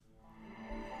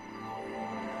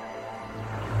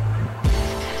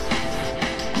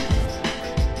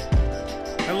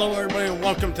Hello, everybody, and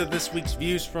welcome to this week's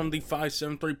Views from the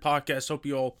 573 podcast. Hope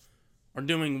you all are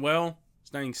doing well,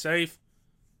 staying safe.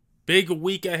 Big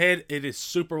week ahead. It is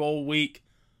Super Bowl week.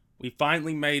 We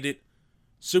finally made it.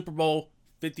 Super Bowl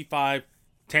 55,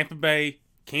 Tampa Bay,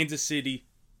 Kansas City,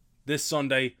 this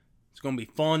Sunday. It's going to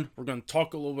be fun. We're going to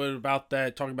talk a little bit about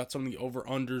that, talk about some of the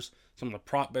over-unders, some of the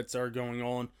prop bets that are going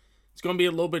on. It's going to be a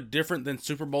little bit different than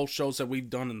Super Bowl shows that we've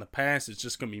done in the past. It's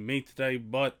just going to be me today,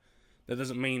 but that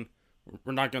doesn't mean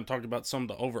we're not going to talk about some of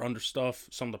the over-under stuff,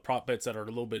 some of the prop bets that are a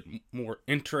little bit more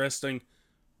interesting.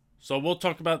 So we'll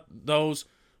talk about those.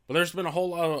 But there's been a whole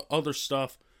lot of other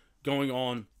stuff going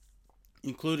on,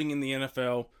 including in the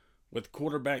NFL, with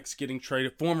quarterbacks getting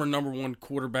traded, former number one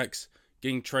quarterbacks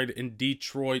getting traded in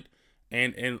Detroit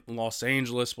and in Los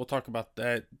Angeles. We'll talk about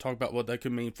that, talk about what that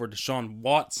could mean for Deshaun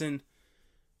Watson,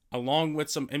 along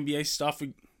with some NBA stuff.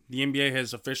 The NBA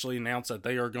has officially announced that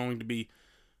they are going to be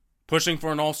pushing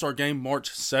for an All-Star game March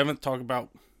 7th. Talk about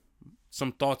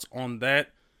some thoughts on that.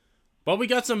 But we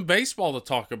got some baseball to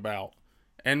talk about.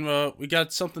 And we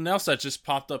got something else that just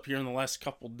popped up here in the last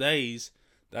couple days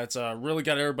that's really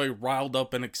got everybody riled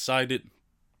up and excited.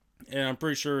 And I'm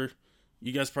pretty sure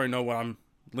you guys probably know what I'm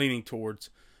leaning towards.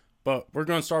 But we're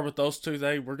going to start with those two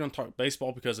today. We're going to talk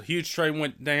baseball because a huge trade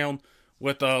went down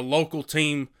with a local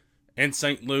team in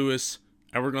St. Louis.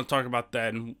 And we're going to talk about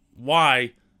that and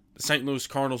why the St. Louis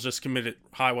Cardinals just committed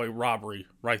highway robbery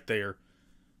right there.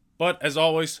 But as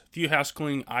always, a few house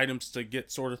cleaning items to get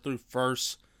sorted through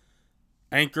first.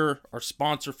 Anchor, our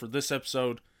sponsor for this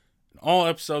episode, and all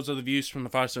episodes of the Views from the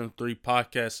 573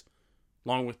 podcast,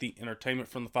 along with the entertainment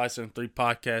from the 573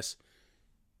 podcast.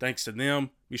 Thanks to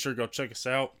them. Be sure to go check us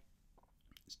out.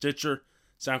 Stitcher,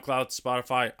 SoundCloud,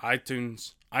 Spotify,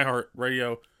 iTunes,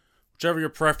 iHeartRadio, whichever your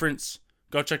preference.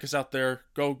 Go check us out there.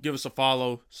 Go give us a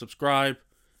follow, subscribe,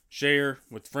 share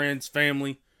with friends,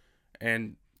 family,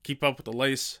 and keep up with the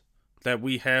latest that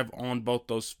we have on both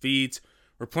those feeds.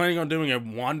 We're planning on doing a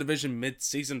WandaVision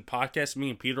mid-season podcast, me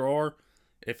and Peter are,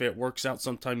 if it works out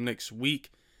sometime next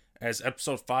week, as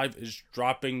episode 5 is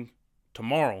dropping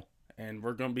tomorrow. And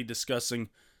we're going to be discussing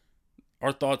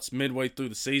our thoughts midway through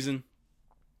the season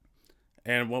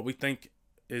and what we think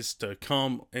is to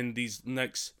come in these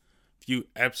next few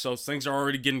episodes. Things are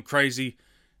already getting crazy,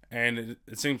 and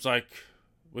it seems like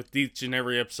with each and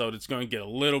every episode, it's going to get a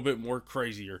little bit more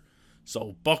crazier.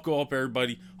 So buckle up,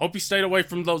 everybody. Hope you stayed away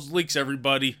from those leaks,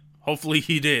 everybody. Hopefully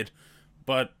he did.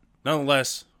 But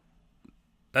nonetheless,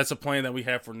 that's a plan that we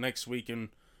have for next week. And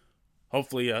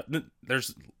hopefully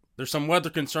there's some weather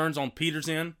concerns on Peter's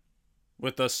end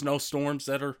with the snowstorms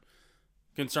that are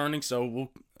concerning. So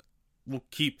we'll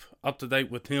keep up to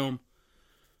date with him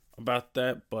about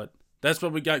that. But that's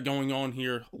what we got going on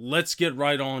here. Let's get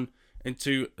right on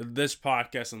into this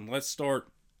podcast, and let's start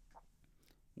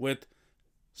with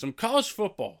some college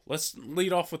football. Let's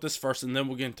lead off with this first, and then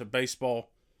we'll get into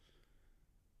baseball.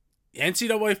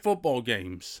 NCAA football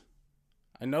games.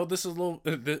 I know this is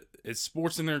it's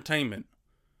sports and entertainment.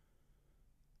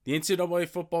 The NCAA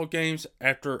football games,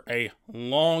 after a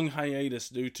long hiatus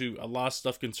due to a lot of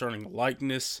stuff concerning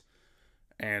likeness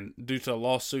and due to a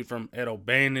lawsuit from Ed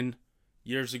O'Bannon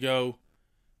years ago,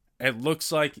 it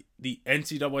looks like the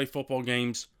NCAA football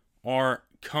games are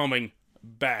coming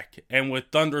back, and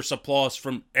with thunderous applause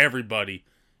from everybody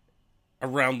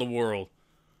around the world.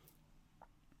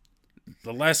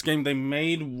 The last game they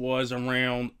made was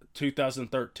around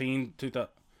 2013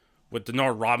 with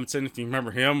Denard Robinson, if you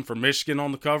remember him, from Michigan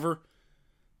on the cover.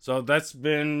 So that's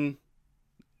been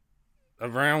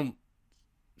around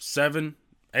 7-8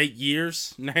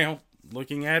 years now,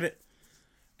 looking at it.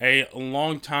 A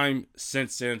long time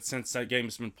since that game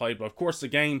has been played. But of course, the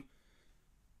game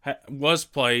was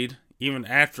played even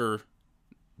after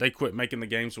they quit making the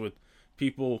games with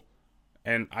people.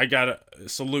 And I got to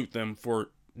salute them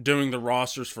for doing the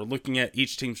rosters, for looking at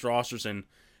each team's rosters and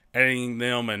editing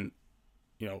them and,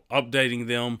 updating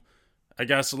them. I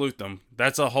got to salute them.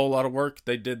 That's a whole lot of work.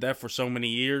 They did that for so many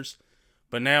years.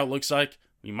 But now it looks like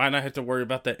we might not have to worry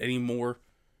about that anymore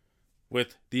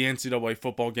with the NCAA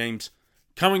football games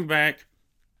coming back.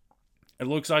 It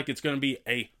looks like it's going to be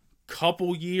a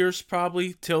couple years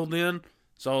probably till then.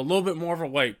 So a little bit more of a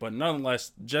wait. But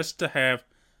nonetheless, just to have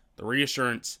the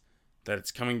reassurance that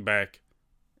it's coming back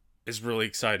is really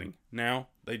exciting. Now,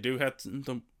 they do have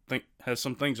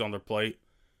some things on their plate.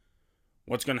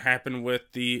 What's going to happen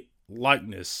with the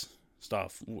likeness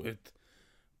stuff? With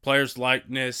players'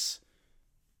 likeness,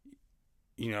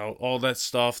 all that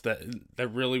stuff that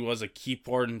really was a key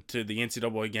part into the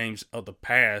NCAA games of the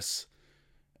past.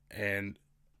 And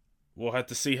we'll have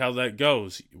to see how that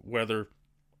goes, whether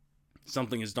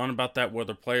something is done about that,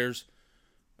 whether players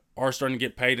are starting to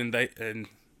get paid, and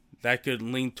that could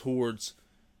lean towards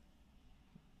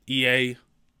EA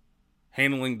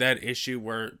handling that issue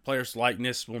where players'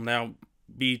 likeness will now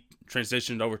be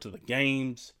transitioned over to the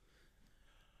games.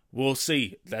 We'll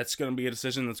see. That's going to be a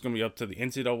decision that's going to be up to the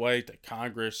NCAA, to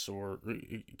Congress, or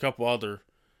a couple other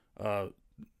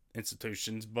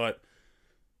institutions. But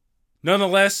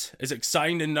nonetheless, it's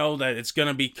exciting to know that it's going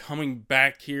to be coming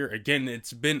back here. Again,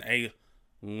 it's been a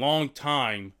long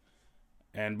time.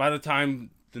 And by the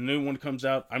time the new one comes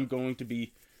out, I'm going to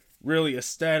be really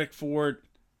ecstatic for it.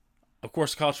 Of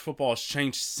course, college football has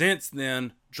changed since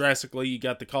then drastically. You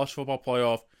got the college football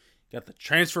playoff, you got the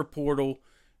transfer portal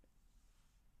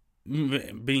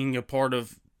being a part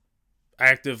of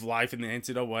active life in the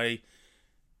NCAA.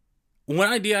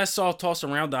 One idea I saw tossed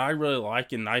around that I really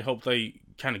like and I hope they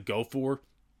kind of go for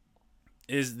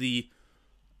is the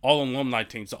all-alumni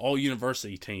teams, the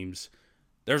all-university teams.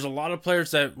 There's a lot of players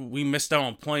that we missed out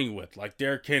on playing with, like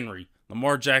Derrick Henry,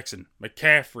 Lamar Jackson,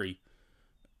 McCaffrey.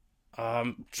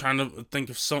 Trying to think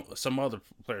of some other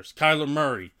players. Kyler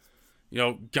Murray.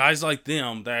 Guys like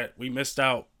them that we missed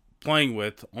out playing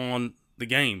with on the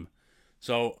game.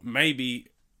 So maybe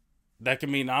that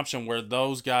can be an option where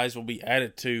those guys will be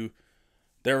added to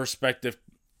their respective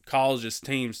colleges'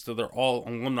 teams, to their all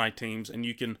alumni teams, and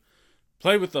you can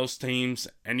play with those teams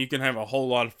and you can have a whole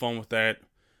lot of fun with that.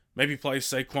 Maybe play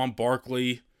Saquon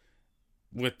Barkley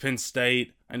with Penn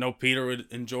State. I know Peter would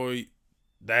enjoy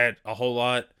that a whole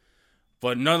lot.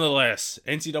 But nonetheless,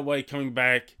 NCAA coming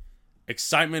back,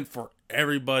 excitement for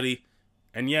everybody.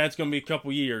 And yeah, it's going to be a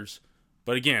couple years.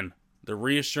 But again, the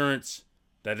reassurance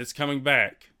that it's coming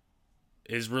back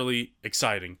is really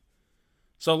exciting.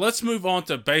 So let's move on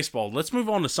to baseball. Let's move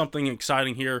on to something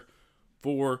exciting here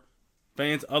for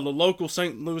fans of the local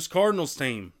St. Louis Cardinals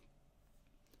team.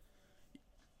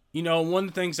 One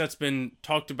of the things that's been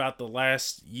talked about the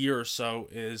last year or so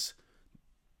is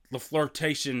the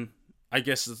flirtation, I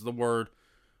guess is the word,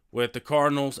 with the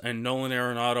Cardinals and Nolan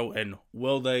Arenado, and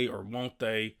will they or won't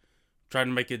they try to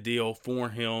make a deal for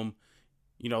him.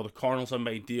 The Cardinals have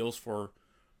made deals for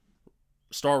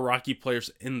star Rocky players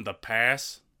in the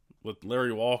past with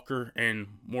Larry Walker and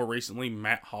more recently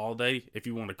Matt Holliday, if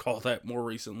you want to call that more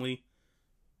recently.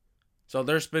 So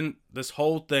there's been this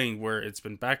whole thing where it's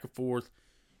been back and forth.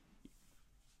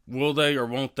 Will they or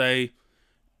won't they?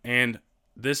 And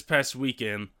this past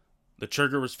weekend, the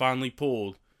trigger was finally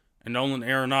pulled, and Nolan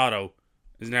Arenado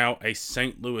is now a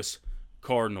St. Louis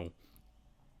Cardinal.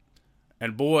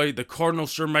 And boy, the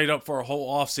Cardinals sure made up for a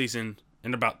whole offseason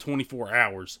in about 24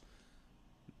 hours.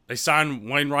 They signed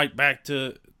Wainwright back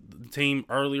to the team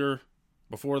earlier.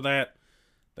 Before that,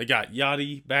 they got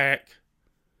Yachty back.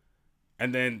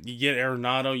 And then you get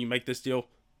Arenado, you make this deal.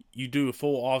 You do a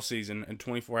full offseason in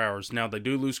 24 hours. Now, they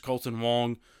do lose Colton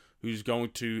Wong, who's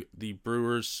going to the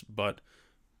Brewers, but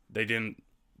they didn't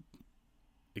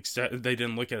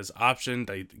look at his option.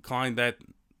 They declined that,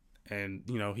 and,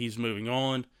 he's moving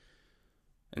on.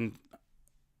 And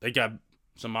they got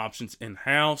some options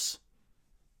in-house.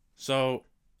 So,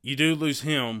 you do lose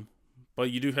him,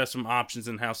 but you do have some options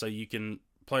in-house that you can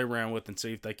play around with and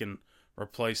see if they can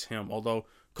replace him. Although,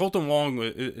 Colton Wong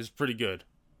is pretty good.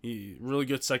 Really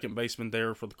good second baseman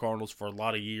there for the Cardinals for a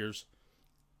lot of years.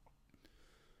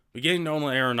 But getting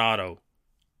Nolan Arenado,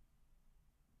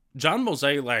 John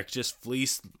Mozeliak just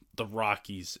fleeced the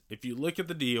Rockies. If you look at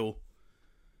the deal,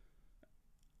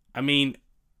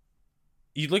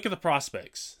 you look at the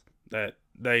prospects that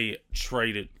they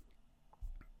traded,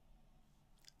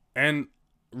 and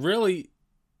really,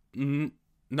 none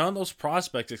of those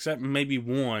prospects, except maybe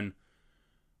one,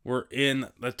 were in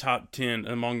the top 10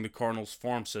 among the Cardinals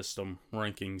farm system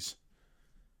rankings.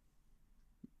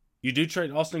 You do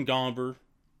trade Austin Gomber,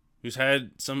 who's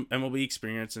had some MLB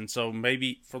experience, and so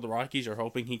maybe for the Rockies are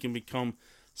hoping he can become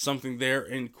something there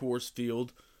in Coors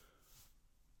Field.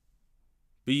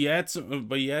 But you add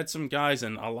some guys,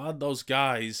 and a lot of those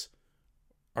guys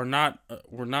were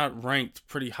not ranked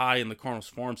pretty high in the Cardinals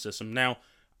farm system. Now,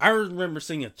 I remember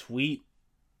seeing a tweet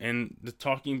and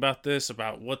talking about this,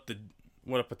 about what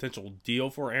a potential deal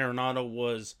for Arenado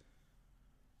was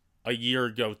a year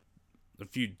ago, a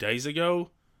few days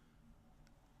ago.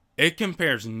 It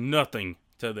compares nothing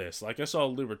to this. Like, I saw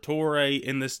Liberatore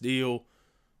in this deal,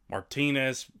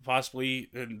 Martinez possibly,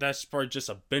 and that's probably just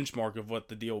a benchmark of what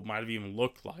the deal might have even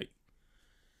looked like.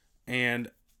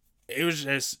 And it was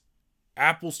just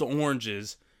apples to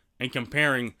oranges and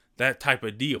comparing that type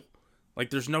of deal. Like,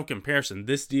 there's no comparison.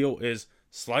 This deal is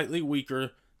slightly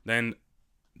weaker than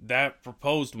that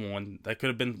proposed one that could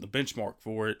have been the benchmark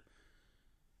for it.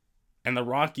 And the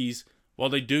Rockies, while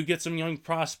they do get some young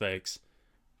prospects,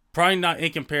 Probably not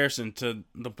in comparison to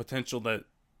the potential that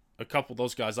a couple of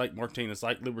those guys like Martinez,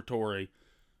 like Liberatore,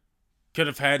 could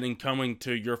have had in coming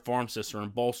to your farm system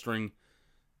and bolstering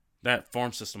that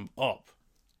farm system up.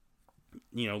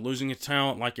 Losing a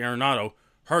talent like Arenado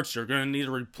hurts. You're going to need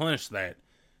to replenish that.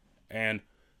 And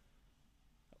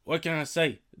what can I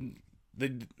say?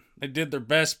 They did their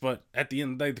best, but at the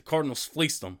end of the day, the Cardinals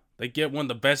fleeced them. They get one of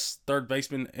the best third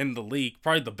basemen in the league,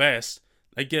 probably the best.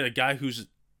 They get a guy who's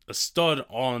a stud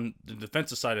on the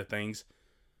defensive side of things.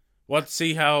 We'll have to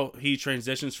see how he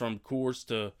transitions from Coors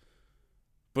to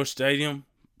Busch Stadium,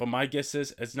 but my guess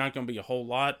is it's not going to be a whole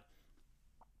lot.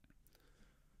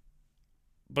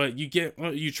 But you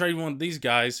trade one of these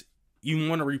guys, you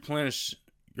want to replenish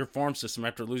your farm system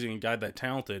after losing a guy that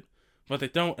talented, but they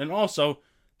don't. And also,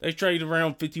 they traded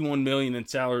around $51 million in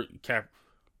salary cap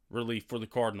relief for the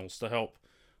Cardinals to help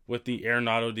with the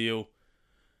Arenado deal.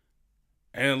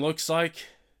 And it looks like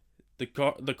the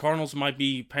Cardinals might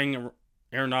be paying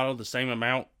Arenado the same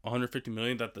amount, $150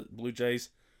 million, that the Blue Jays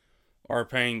are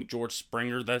paying George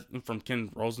Springer, that from Ken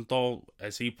Rosenthal,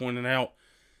 as he pointed out.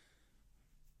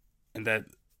 And that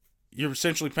you're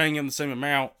essentially paying him the same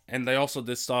amount. And they also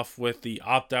did stuff with the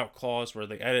opt-out clause where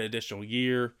they added an additional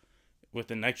year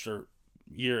with an extra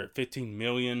year at $15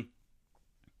 million.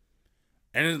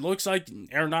 And it looks like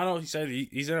Arenado, he said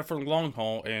he's in it for the long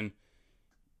haul. And,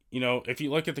 if you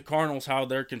look at the Cardinals, how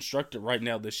they're constructed right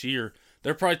now this year,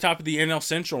 they're probably top of the NL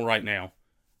Central right now.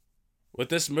 With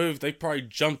this move, they probably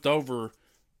jumped over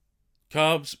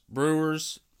Cubs,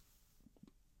 Brewers.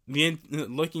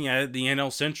 Looking at it, the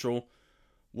NL Central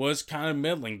was kind of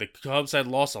middling. The Cubs had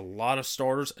lost a lot of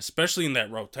starters, especially in that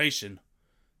rotation.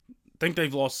 I think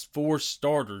they've lost 4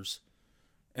 starters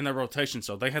in that rotation,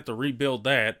 so they have to rebuild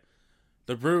that.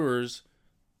 The Brewers,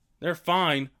 they're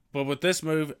fine, but with this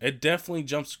move, it definitely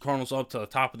jumps the Cardinals up to the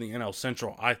top of the NL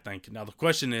Central, I think. Now, the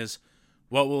question is,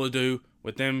 what will it do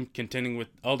with them contending with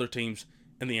other teams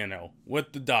in the NL?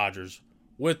 With the Dodgers,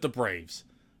 with the Braves,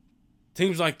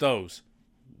 teams like those.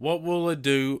 What will it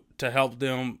do to help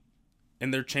them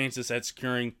in their chances at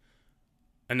securing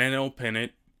an NL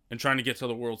pennant and trying to get to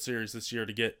the World Series this year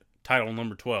to get title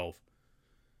number 12?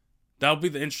 That'll be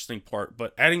the interesting part.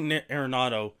 But adding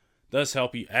Arenado does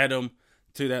help you. Add him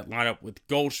to that lineup with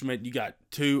Goldschmidt. You got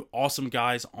 2 awesome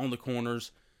guys on the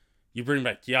corners. You bring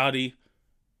back Yachty.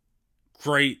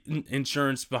 Great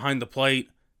insurance behind the plate.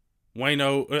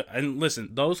 Waino. And listen,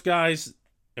 those guys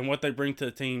and what they bring to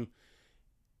the team,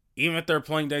 even if their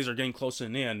playing days are getting close to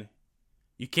an end,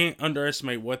 you can't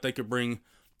underestimate what they could bring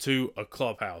to a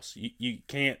clubhouse. You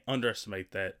can't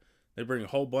underestimate that. They bring a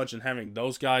whole bunch, and having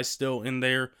those guys still in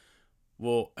there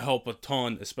will help a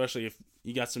ton, especially if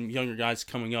you got some younger guys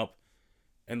coming up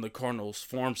in the Cardinals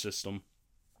farm system.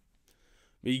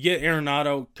 But you get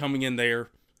Arenado coming in there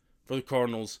for the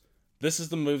Cardinals. This is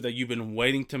the move that you've been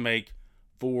waiting to make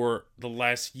for the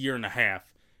last year and a half.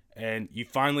 And you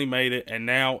finally made it, and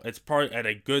now it's probably at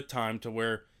a good time to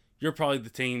where you're probably the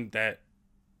team that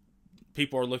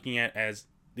people are looking at as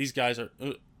these guys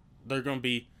they're going to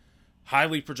be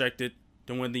highly projected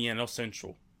to win the NL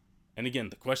Central. And again,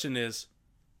 the question is,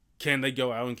 can they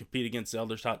go out and compete against the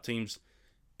other top teams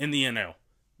in the NL?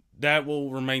 That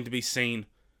will remain to be seen.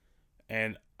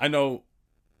 And I know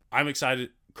I'm excited.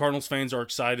 Cardinals fans are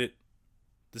excited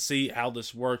to see how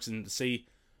this works and to see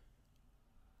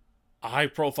a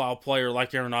high-profile player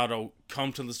like Arenado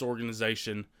come to this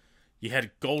organization. You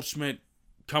had Goldschmidt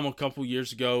come a couple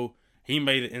years ago. He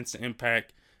made an instant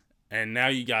impact. And now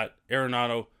you got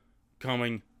Arenado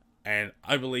coming, and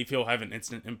I believe he'll have an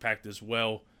instant impact as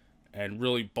well and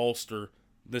really bolster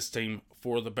this team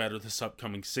for the better this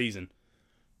upcoming season.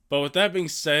 But with that being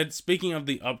said, speaking of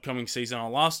the upcoming season, a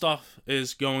lot of stuff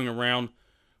is going around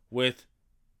with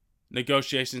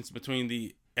negotiations between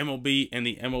the MLB and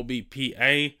the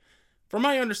MLBPA. From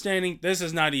my understanding, this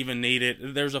is not even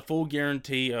needed. There's a full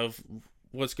guarantee of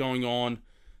what's going on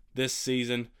this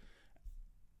season.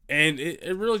 And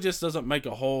it really just doesn't make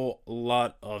a whole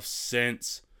lot of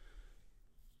sense.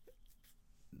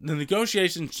 The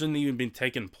negotiations shouldn't even be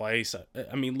taking place.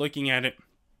 I mean, looking at it,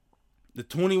 the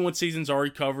 21 season's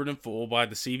already covered in full by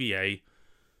the CBA.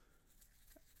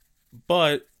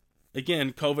 But,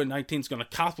 again, COVID-19 is going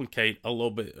to complicate a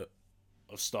little bit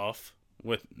of stuff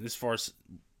with as far as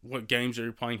what games are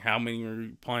you playing, how many are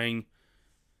you playing.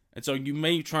 And so you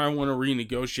may try and want to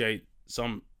renegotiate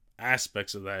some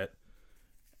aspects of that.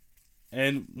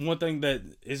 And one thing that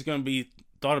is going to be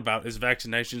thought about is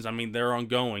vaccinations. I mean, they're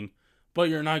ongoing, but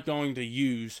you're not going to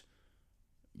use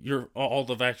all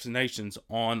the vaccinations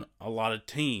on a lot of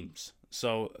teams.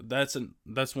 So that's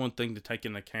one thing to take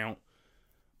into account.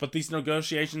 But these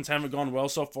negotiations haven't gone well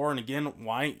so far. And again,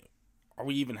 why are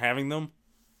we even having them?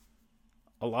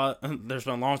 There's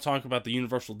been a long talk about the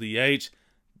universal DH.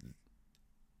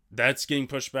 That's getting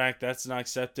pushed back. That's not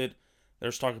accepted.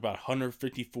 There's talk about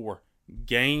 154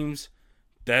 games.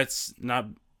 That's not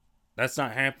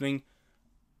happening.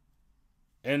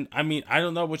 And I mean, I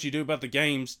don't know what you do about the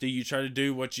games. Do you try to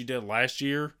do what you did last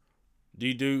year? Do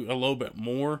you do a little bit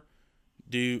more?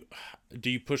 Do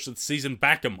you push the season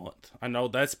back a month? I know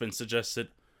that's been suggested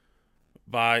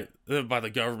by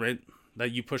the government,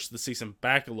 that you push the season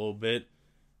back a little bit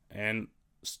and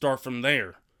start from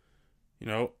there. You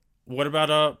know, what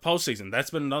about postseason? That's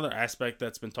been another aspect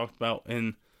that's been talked about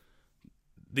in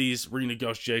these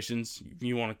renegotiations, if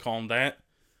you want to call them that,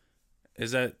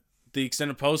 is that the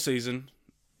extended postseason,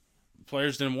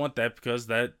 players didn't want that because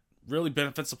that really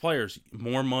benefits the players.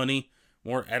 More money,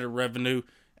 more added revenue.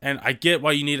 And I get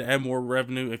why you need to add more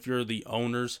revenue if you're the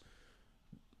owners.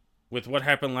 With what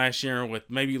happened last year, with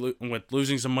maybe with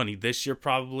losing some money this year,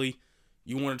 probably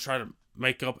you want to try to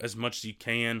make up as much as you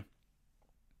can.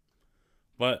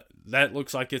 But that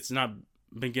looks like it's not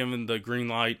been given the green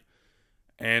light,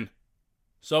 and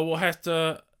so we'll have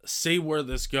to see where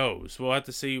this goes. We'll have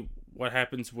to see what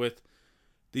happens with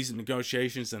these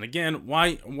negotiations. And again,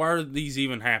 why are these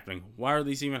even happening? Why are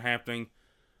these even happening?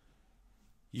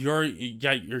 You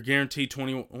got your guaranteed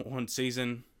 21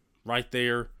 season right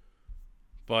there,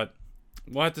 but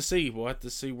we'll have to see. We'll have to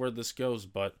see where this goes.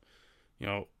 But you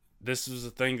know, this is a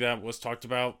thing that was talked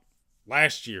about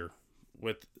last year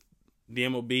with the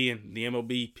MLB and the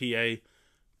MLBPA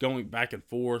going back and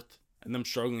forth, and them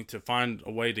struggling to find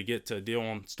a way to get to a deal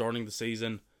on starting the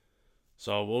season.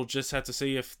 So we'll just have to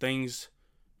see if things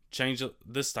change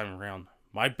this time around.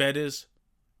 My bet is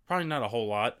probably not a whole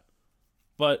lot,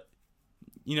 but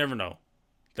you never know.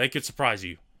 They could surprise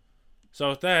you. So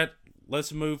with that,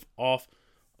 let's move off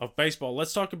of baseball.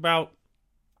 Let's talk about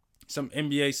some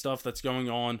NBA stuff that's going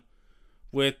on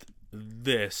with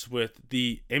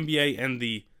the NBA and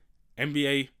the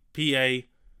MLBPA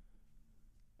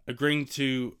agreeing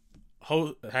to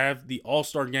have the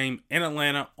All-Star Game in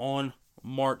Atlanta on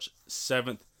March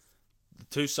 7th. The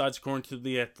two sides, according to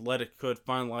The Athletic, could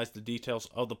finalize the details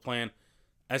of the plan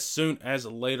as soon as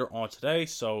later on today.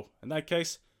 So, in that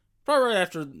case, probably right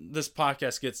after this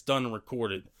podcast gets done and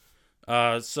recorded.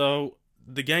 So,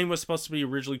 the game was supposed to be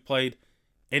originally played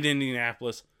in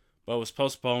Indianapolis, but was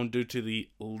postponed due to the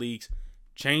league's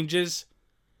changes.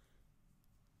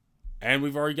 And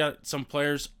we've already got some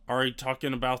players already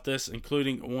talking about this,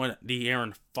 including one,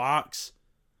 De'Aaron Fox.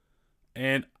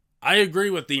 And I agree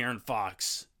with De'Aaron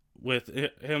Fox, with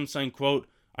him saying, quote,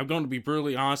 "I'm going to be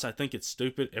brutally honest, I think it's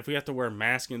stupid. If we have to wear a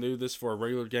mask and do this for a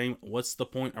regular game, what's the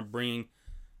point of bringing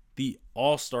the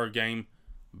All-Star Game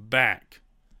back?"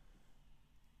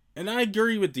 And I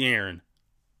agree with De'Aaron.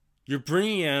 You're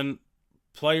bringing in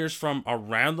players from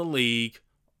around the league,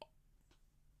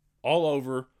 all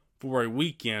over, for a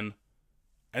weekend,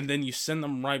 and then you send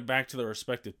them right back to their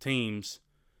respective teams.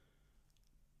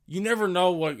 You never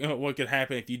know what could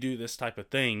happen if you do this type of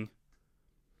thing.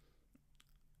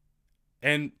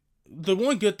 And the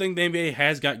one good thing the NBA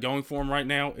has got going for them right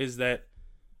now is that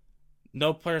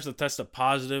no players have tested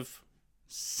positive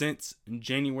since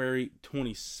January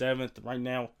 27th. Right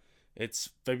now, it's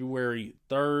February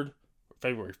 3rd, or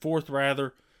February 4th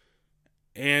rather.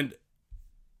 And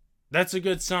that's a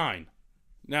good sign.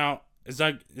 Now, is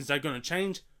that going to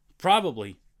change?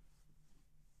 Probably.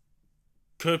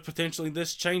 Could potentially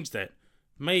this change that?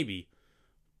 Maybe.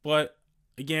 But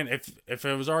again, if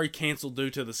it was already canceled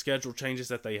due to the schedule changes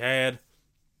that they had,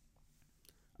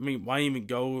 I mean, why even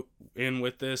go in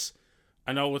with this?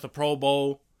 I know with the Pro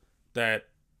Bowl that,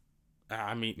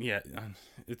 I mean, yeah,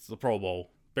 it's the Pro Bowl.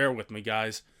 Bear with me,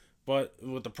 guys. But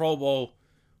with the Pro Bowl,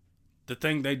 the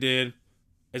thing they did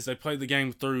is they played the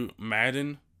game through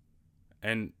Madden,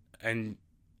 and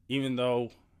even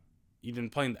though you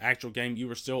didn't play in the actual game, you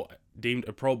were still deemed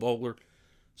a Pro Bowler.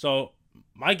 So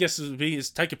my guess is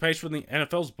take a page from the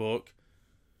NFL's book.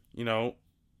 You know,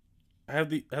 have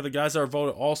the guys that are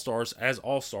voted All-Stars as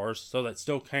All-Stars, so that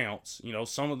still counts. You know,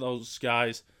 some of those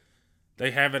guys,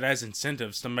 they have it as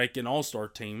incentives to make an All-Star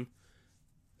team.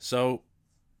 So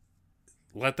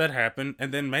let that happen,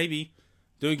 and then maybe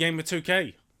do a game of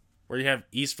 2K where you have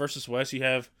East versus West. You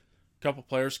have a couple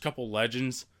players, a couple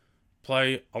legends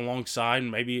play alongside,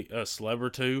 maybe a celeb or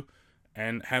two,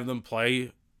 and have them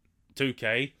play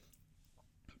 2K.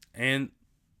 And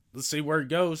let's see where it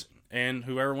goes. And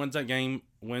whoever wins that game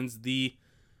wins the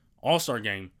All-Star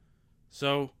Game.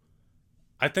 So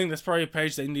I think that's probably a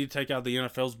page they need to take out of the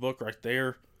NFL's book right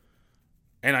there.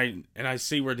 I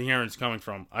see where De'Aaron's coming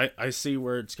from. I see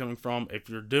where it's coming from. If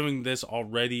you're doing this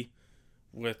already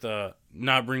with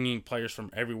not bringing players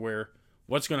from everywhere,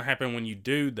 what's going to happen when you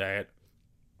do that?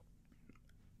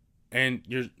 And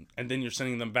then you're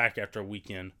sending them back after a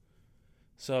weekend.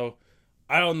 So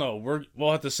I don't know.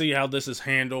 We'll have to see how this is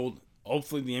handled.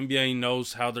 Hopefully the NBA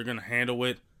knows how they're going to handle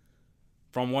it.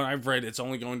 From what I've read, it's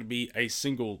only going to be a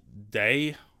single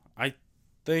day, I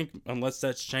think, unless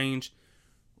that's changed,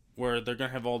 where they're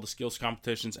going to have all the skills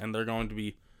competitions and they're going to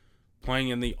be playing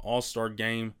in the All-Star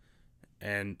game.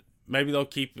 And maybe they'll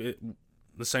keep it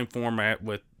the same format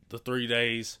with the 3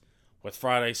 days, with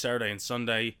Friday, Saturday, and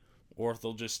Sunday, or if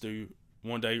they'll just do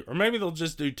 1 day, or maybe they'll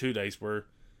just do 2 days where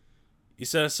you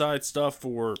set aside stuff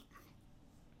for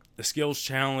the skills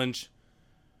challenge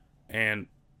and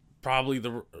probably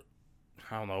the,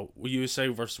 I don't know, USA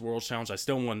versus World Challenge. I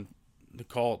still want to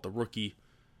call it the rookie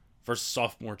versus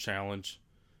sophomore challenge.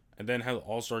 And then have the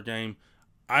All-Star game.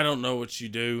 I don't know what you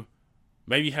do.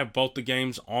 Maybe have both the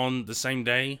games on the same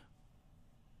day.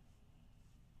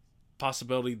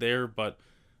 Possibility there, but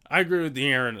I agree with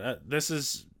De'Aaron. This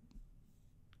is...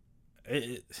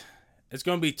 It's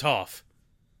going to be tough.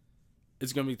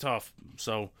 It's going to be tough.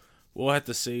 So we'll have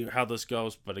to see how this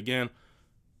goes. But again,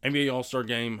 NBA All-Star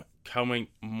game coming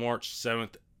March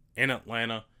 7th in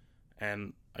Atlanta.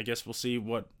 And I guess we'll see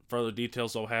what further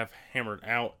details they'll have hammered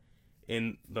out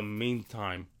in the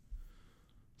meantime.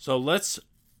 So let's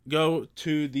go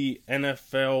to the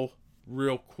NFL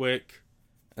real quick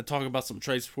and talk about some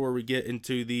trades before we get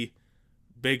into the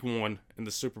big one in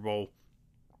the Super Bowl.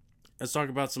 Let's talk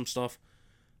about some stuff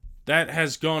that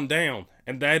has gone down.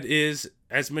 And that is,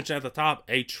 as mentioned at the top,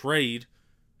 a trade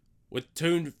with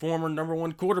 2 former number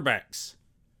 1 quarterbacks.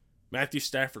 Matthew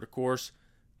Stafford, of course.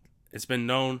 It's been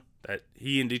known that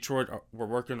he and Detroit were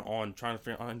working on trying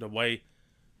to find a way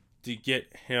to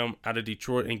get him out of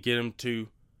Detroit and get him to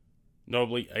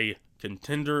notably a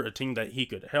contender, a team that he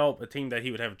could help, a team that he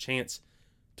would have a chance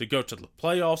to go to the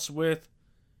playoffs with.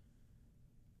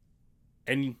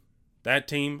 And that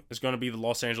team is going to be the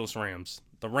Los Angeles Rams.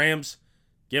 The Rams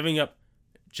giving up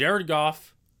Jared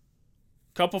Goff,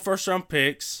 a couple first-round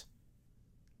picks,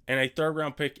 and a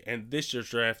third-round pick in this year's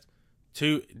draft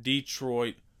to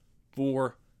Detroit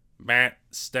for Matt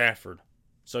Stafford.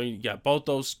 So you got both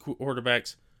those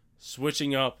quarterbacks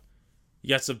switching up. You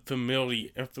got some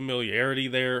familiarity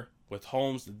there with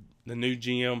Holmes, the new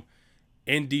GM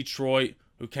in Detroit,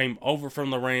 who came over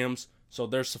from the Rams. So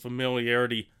there's some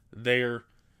familiarity there.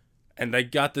 And they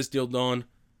got this deal done.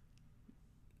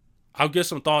 I'll give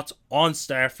some thoughts on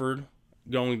Stafford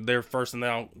going there first, and then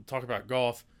I'll talk about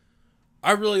Goff.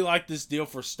 I really like this deal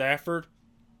for Stafford.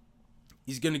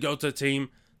 He's going to go to a team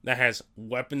that has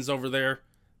weapons over there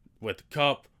with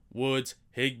Kupp, Woods,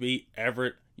 Higbee,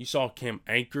 Everett. You saw Cam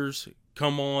Akers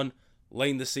come on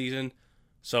late in the season.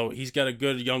 So he's got a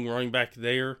good young running back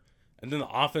there. And then the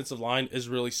offensive line is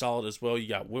really solid as well. You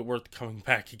got Whitworth coming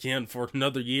back again for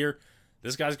another year.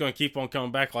 This guy's going to keep on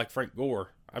coming back like Frank Gore.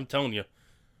 I'm telling you.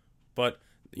 But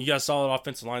you got a solid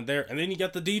offensive line there. And then you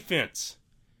got the defense.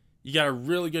 You got a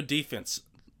really good defense.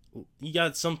 You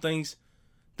got some things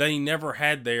that he never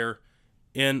had there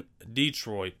in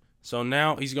Detroit. So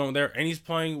now he's going there, and he's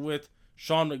playing with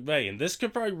Sean McVay. And this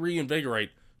could probably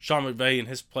reinvigorate Sean McVay and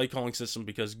his play calling system,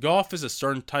 because Goff is a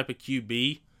certain type of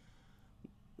QB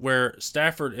where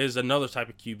Stafford is another type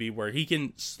of QB where he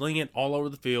can sling it all over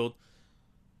the field.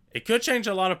 It could change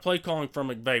a lot of play calling from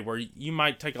McVay, where you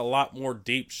might take a lot more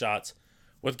deep shots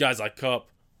with guys like Kupp,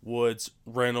 Woods,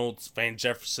 Reynolds, Van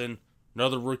Jefferson,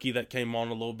 another rookie that came on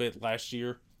a little bit last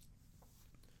year.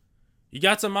 You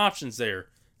got some options there,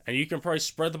 and you can probably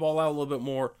spread the ball out a little bit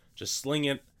more, just sling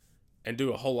it, and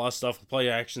do a whole lot of stuff with play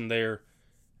action there.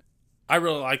 I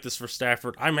really like this for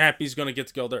Stafford. I'm happy he's going to get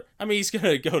to go there. I mean, he's going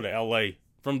to go to LA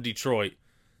from Detroit,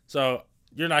 so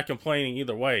you're not complaining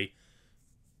either way.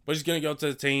 But he's going to go to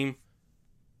a team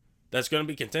that's going to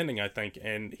be contending, I think,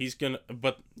 and he's going to.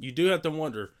 But you do have to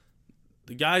wonder,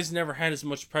 the guy's never had as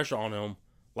much pressure on him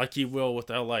like he will with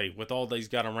LA, with all that he's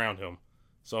got around him.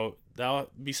 So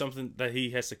that'll be something that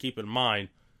he has to keep in mind.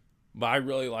 But I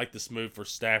really like this move for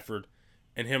Stafford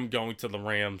and him going to the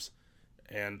Rams.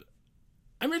 And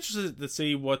I'm interested to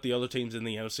see what the other teams in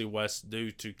the NFC West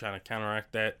do to kind of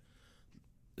counteract that,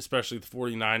 especially the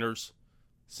 49ers,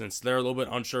 since they're a little bit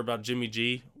unsure about Jimmy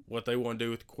G, what they want to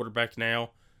do with the quarterback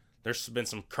now. There's been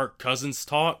some Kirk Cousins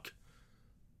talk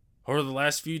over the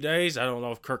last few days. I don't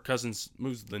know if Kirk Cousins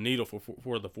moves the needle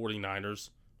for the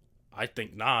 49ers. I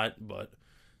think not, but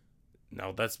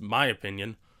no, that's my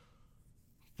opinion.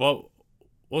 But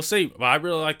we'll see. But I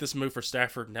really like this move for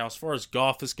Stafford. Now, as far as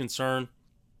Goff is concerned,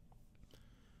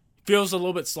 Feels a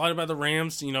little bit slighted by the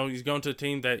Rams. You know, he's going to a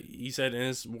team that he said in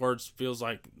his words feels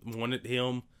like wanted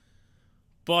him.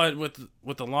 But with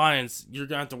the Lions, you're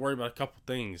going to have to worry about a couple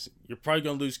things. You're probably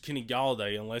going to lose Kenny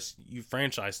Galladay unless you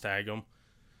franchise tag him.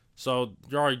 So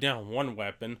you're already down one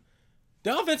weapon.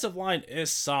 The offensive line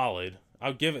is solid.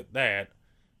 I'll give it that.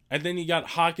 And then you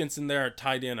got Hawkins in there at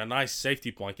tight end, a nice safety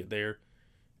blanket there.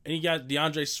 And you got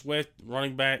DeAndre Swift,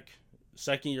 running back,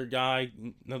 second-year guy,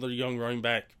 another young running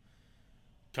back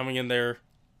coming in there.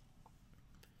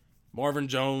 Marvin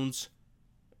Jones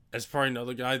is probably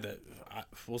another guy that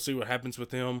we'll see what happens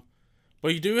with him.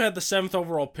 But you do have the 7th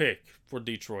overall pick for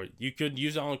Detroit. You could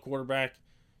use it on a quarterback.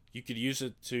 You could use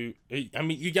it to... I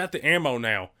mean, you got the ammo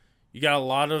now. You got a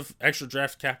lot of extra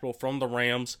draft capital from the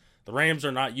Rams. The Rams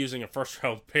are not using a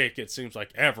first-round pick, it seems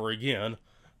like, ever again.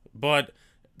 But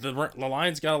the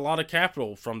Lions got a lot of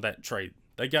capital from that trade.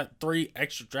 They got 3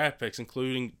 extra draft picks,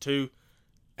 including 2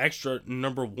 extra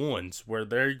number 1s, where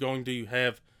they're going to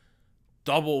have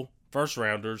double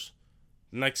first-rounders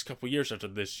the next couple years after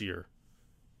this year.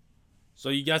 So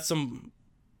you got some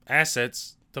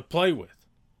assets to play with,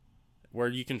 where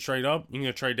you can trade up, you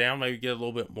can trade down, maybe get a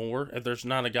little bit more. If there's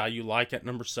not a guy you like at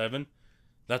number 7,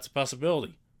 that's a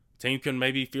possibility. Team can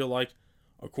maybe feel like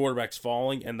a quarterback's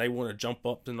falling and they want to jump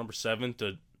up to number 7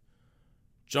 to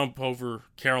jump over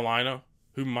Carolina,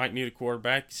 who might need a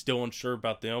quarterback. Still unsure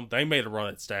about them. They made a run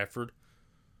at Stafford.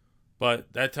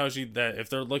 But that tells you that if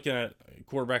they're looking at a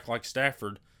quarterback like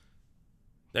Stafford,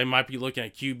 they might be looking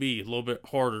at QB a little bit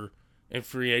harder in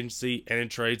free agency and in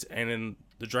trades and in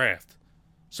the draft.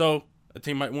 So a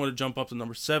team might want to jump up to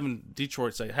number 7,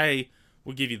 Detroit, say, hey,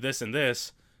 we'll give you this and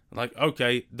this. Like,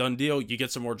 okay, done deal. You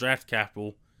get some more draft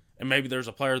capital. And maybe there's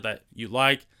a player that you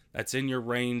like that's in your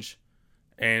range,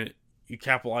 and you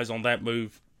capitalize on that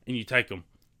move and you take them.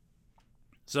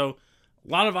 So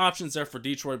a lot of options there for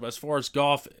Detroit. But as far as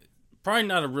Goff, probably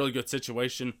not a really good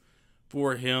situation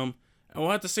for him. And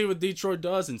we'll have to see what Detroit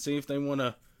does and see if they want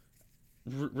to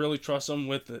really trust him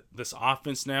with this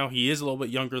offense now. He is a little bit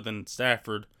younger than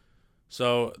Stafford.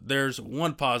 So there's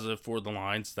one positive for the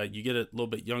Lions, that you get a little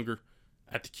bit younger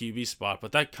at the QB spot.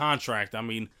 But that contract, I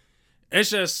mean, it's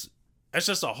just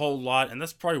a whole lot. And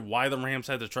that's probably why the Rams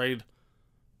had to trade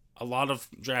a lot of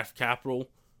draft capital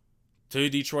to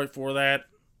Detroit for that.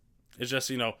 It's just,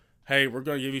 you know, hey, we're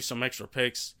going to give you some extra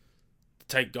picks to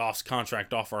take Goff's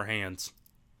contract off our hands.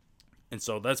 And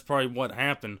so that's probably what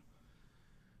happened.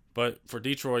 But for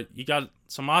Detroit, you got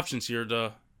some options here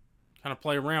to kind of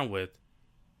play around with.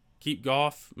 Keep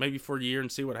Goff maybe for a year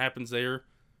and see what happens there.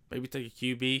 Maybe take a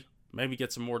QB. Maybe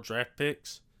get some more draft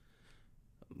picks.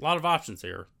 A lot of options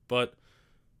there. But,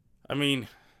 I mean,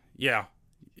 yeah.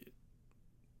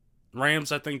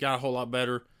 Rams, I think, got a whole lot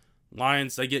better.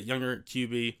 Lions, they get younger at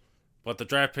QB. But the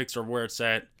draft picks are where it's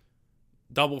at.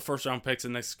 Double first-round picks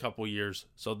in the next couple years.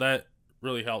 So that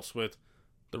really helps with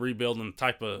the rebuild and the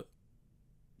type of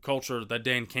culture that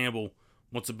Dan Campbell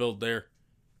wants to build there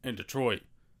in Detroit.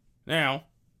 Now,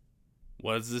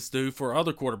 what does this do for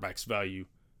other quarterbacks' value?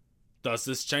 Does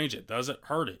this change it? Does it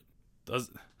hurt it?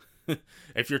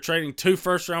 If you're trading 2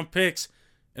 first-round picks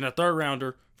and a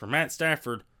third-rounder for Matt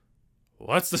Stafford,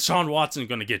 what's Deshaun Watson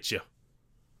going to get you?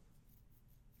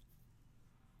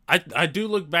 I do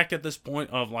look back at this point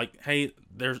of like, hey,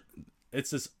 it's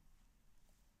this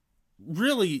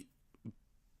really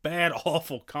bad,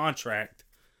 awful contract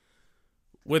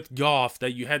with Goff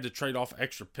that you had to trade off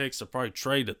extra picks to probably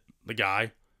trade the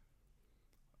guy.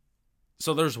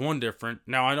 So there's one different.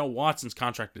 Now, I know Watson's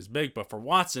contract is big, but for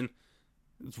Watson,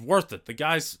 it's worth it. The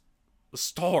guy's a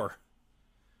star.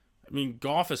 I mean,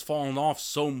 Goff has fallen off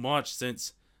so much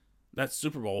since that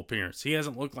Super Bowl appearance. He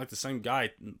hasn't looked like the same guy.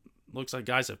 It looks like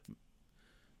guys have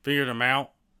figured him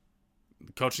out.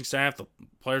 The coaching staff, the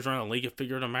players around the league have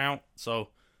figured him out. So,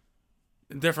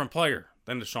 a different player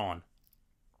than Deshaun.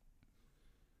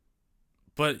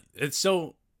 But it's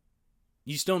still,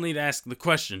 you still need to ask the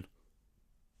question,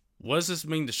 what does this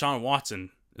mean Deshaun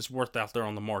Watson is worth out there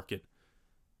on the market?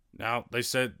 Now, they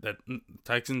said that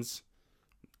Texans,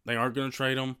 they aren't going to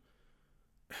trade him.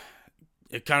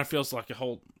 It kind of feels like a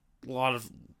whole lot of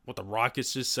what the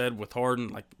Rockets just said with Harden,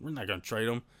 like, we're not going to trade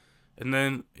him. And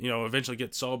then, you know, eventually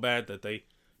get so bad that they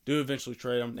do eventually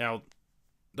trade him. Now,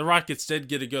 the Rockets did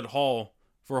get a good haul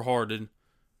for Harden,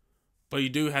 but you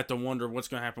do have to wonder what's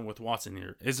going to happen with Watson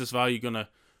here. Is this value going to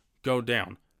go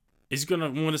down? Is he going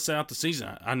to want to sit out the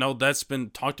season? I know that's been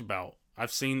talked about.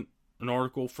 I've seen an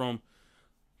article from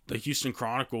the Houston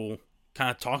Chronicle kind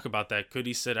of talk about that. Could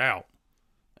he sit out?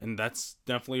 And that's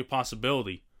definitely a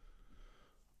possibility.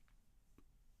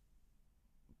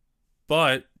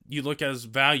 But you look at his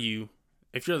value,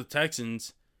 if you're the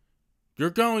Texans, You're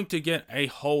going to get a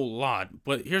whole lot.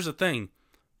 But here's the thing.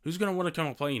 Who's going to want to come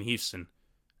and play in Houston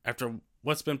after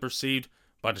what's been perceived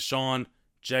by Deshaun,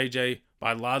 JJ,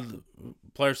 by a lot of the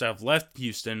players that have left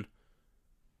Houston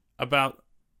about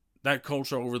that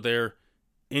culture over there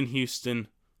in Houston?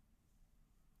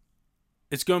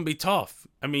 It's going to be tough.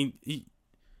 I mean,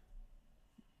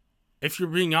 if you're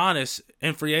being honest,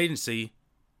 in free agency,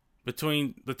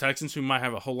 between the Texans, who might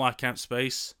have a whole lot of cap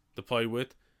space to play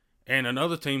with, and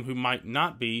another team who might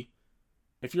not be,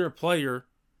 if you're a player,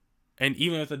 and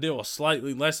even if the deal is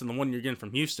slightly less than the one you're getting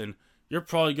from Houston, you're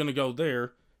probably going to go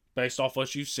there based off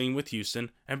what you've seen with Houston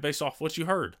and based off what you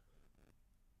heard.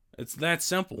 It's that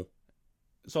simple.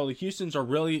 So Houston's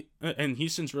really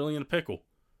in a pickle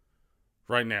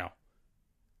right now.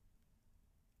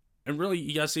 And really,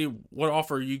 you got to see what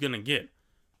offer are you going to get.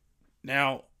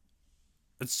 Now,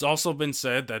 it's also been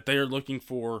said that they are looking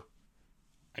for,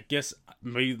 I guess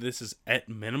maybe this is at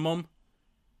minimum,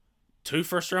 2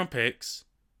 first-round picks,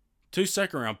 2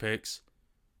 second-round picks,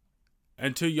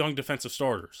 and 2 young defensive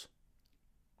starters.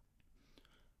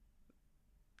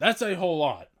 That's a whole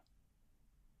lot.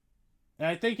 And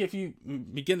I think if you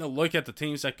begin to look at the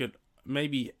teams that could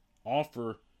maybe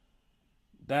offer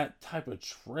that type of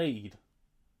trade,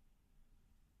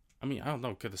 I mean, I don't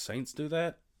know, could the Saints do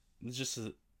that? It's just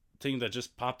a team that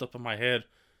just popped up in my head.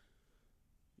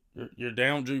 You're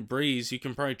down Drew Brees. You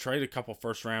can probably trade a couple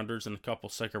first-rounders and a couple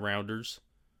second-rounders.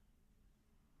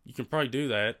 You can probably do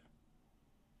that.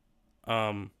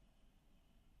 Now,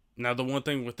 the one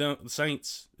thing with the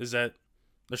Saints is that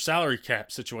their salary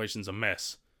cap situation's a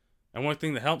mess. And one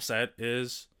thing that helps that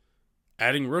is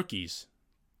adding rookies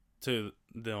to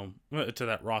them, to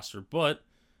that roster. But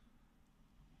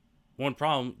one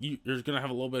problem, you're going to have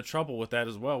a little bit of trouble with that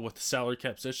as well, with the salary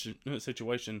cap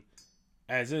situation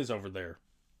as is over there.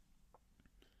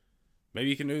 Maybe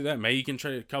you can do that. Maybe you can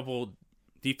trade a couple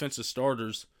defensive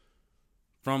starters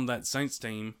from that Saints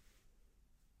team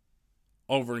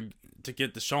over to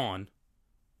get Deshaun.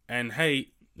 And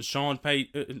hey, Sean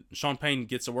Payton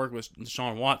gets to work with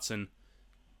Deshaun Watson,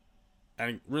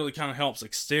 and it really kind of helps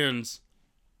extends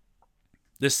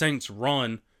this Saints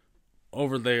run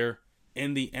over there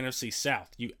in the NFC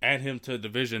South. You add him to a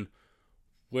division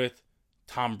with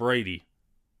Tom Brady,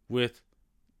 with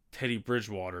Teddy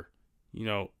Bridgewater,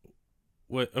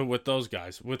 with those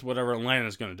guys, with whatever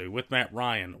Atlanta's going to do, with Matt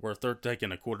Ryan, where they're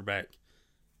taking a quarterback.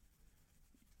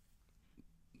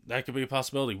 That could be a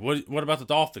possibility. What about the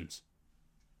Dolphins?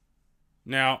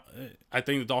 Now, I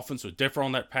think the Dolphins would differ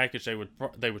on that package. They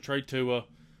would trade Tua.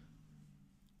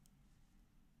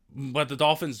 But the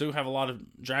Dolphins do have a lot of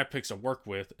draft picks to work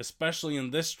with, especially in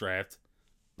this draft.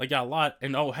 They got a lot.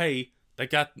 And they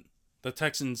got the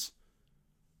Texans'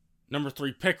 number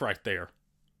 3 pick right there.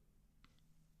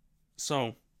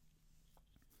 So,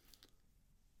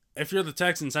 if you're the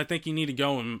Texans, I think you need to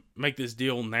go and make this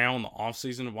deal now in the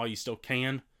offseason while you still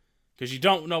can. Because you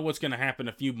don't know what's going to happen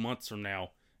a few months from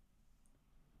now.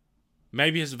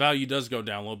 Maybe his value does go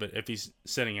down a little bit if he's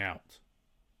sitting out.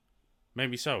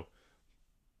 Maybe so.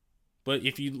 But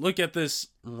if you look at this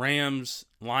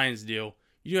Rams-Lions deal,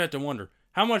 you have to wonder,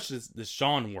 how much is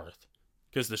Deshaun worth?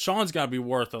 Because Deshaun's got to be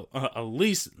worth at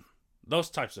least those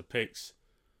types of picks.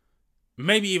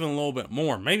 Maybe even a little bit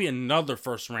more. Maybe another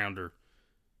first-rounder.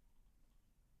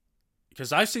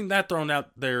 Because I've seen that thrown out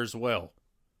there as well.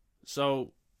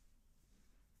 So,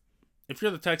 if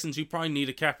you're the Texans, you probably need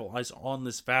to capitalize on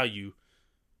this value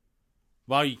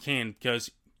while you can,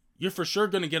 because you're for sure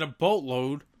going to get a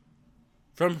boatload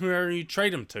from whoever you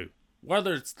trade him to.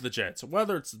 Whether it's the Jets,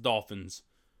 whether it's the Dolphins,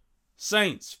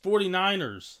 Saints,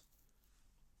 49ers,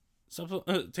 some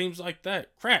teams like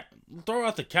that. Crap, throw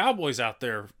out the Cowboys out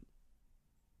there.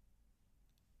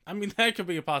 I mean, that could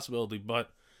be a possibility,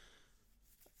 but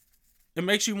it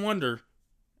makes you wonder.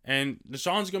 And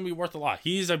Deshaun's going to be worth a lot.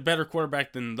 He's a better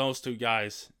quarterback than those 2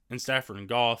 guys in Stafford and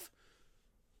Goff.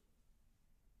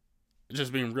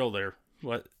 Just being real there.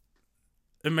 But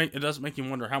it does make you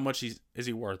wonder, how much is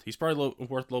he worth. He's probably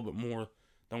worth a little bit more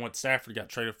than what Stafford got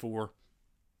traded for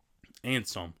and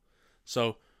some.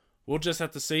 So we'll just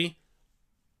have to see.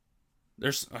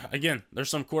 There's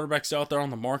some quarterbacks out there on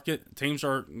the market. Teams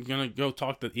are going to go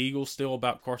talk to the Eagles still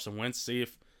about Carson Wentz, see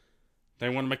if they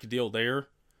want to make a deal there.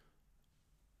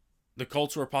 The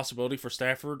Colts were a possibility for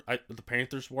Stafford. The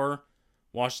Panthers were.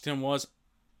 Washington was.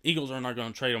 Eagles are not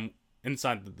going to trade him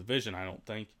inside the division, I don't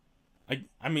think.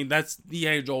 I mean, that's the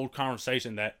age-old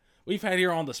conversation that we've had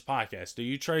here on this podcast. Do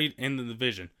you trade in the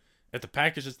division? If the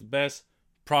package is the best,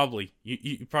 probably.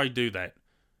 You probably do that.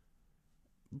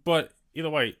 But either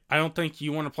way, I don't think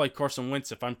you want to play Carson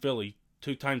Wentz if I'm Philly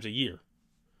 2 times a year.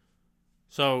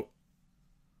 So,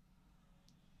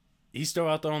 he's still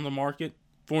out there on the market.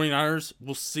 49ers,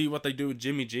 we'll see what they do with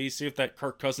Jimmy G. See if that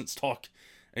Kirk Cousins talk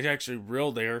is actually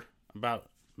real there about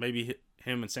maybe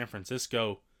him in San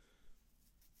Francisco.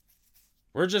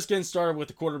 We're just getting started with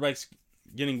the quarterbacks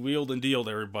getting wheeled and dealed,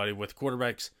 everybody, with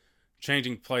quarterbacks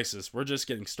changing places. We're just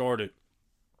getting started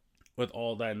with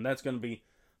all that, and that's going to be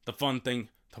the fun thing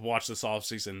to watch this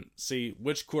offseason. See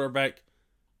which quarterback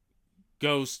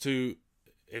goes to,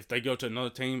 if they go to another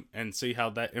team, and see how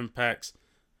that impacts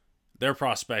their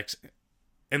prospects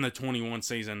in the 21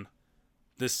 season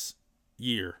this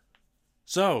year.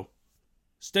 So,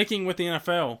 sticking with the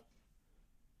NFL,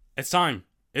 it's time.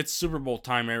 It's Super Bowl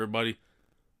time, everybody.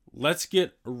 Let's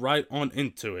get right on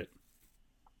into it.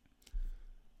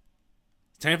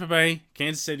 Tampa Bay,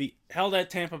 Kansas City, held at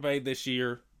Tampa Bay this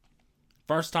year.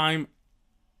 First time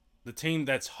the team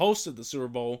that's hosted the Super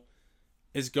Bowl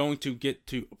is going to get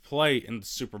to play in the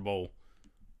Super Bowl.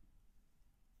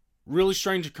 Really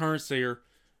strange occurrence there.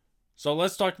 So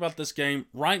let's talk about this game.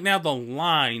 Right now the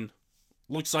line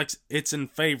looks like it's in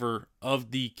favor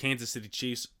of the Kansas City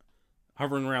Chiefs,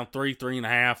 hovering around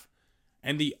 3.5.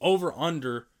 And the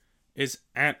over-under is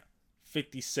at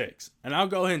 56. And I'll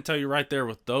go ahead and tell you right there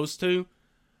with those two,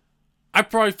 I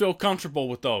probably feel comfortable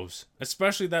with those.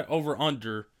 Especially that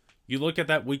over-under. You look at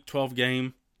that Week 12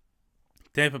 game,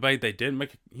 Tampa Bay, they did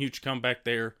make a huge comeback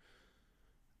there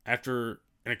after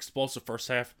an explosive first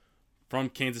half from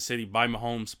Kansas City by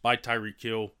Mahomes, by Tyreek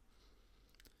Hill.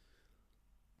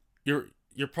 You're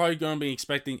probably going to be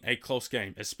expecting a close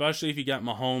game, especially if you got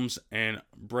Mahomes and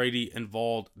Brady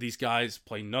involved. These guys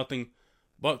play nothing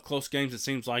but close games, it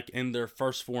seems like, in their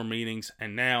first 4 meetings,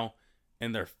 and now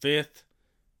in their 5th.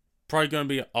 Probably going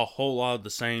to be a whole lot of the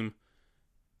same.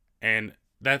 And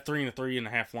that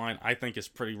 3.5 line, I think, is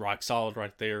pretty rock solid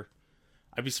right there.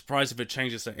 I'd be surprised if it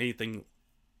changes to anything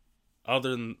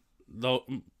other than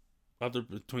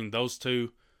between those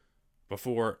two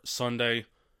before Sunday.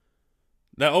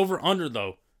 The over-under,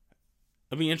 though,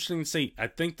 it'll be interesting to see. I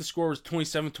think the score was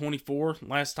 27-24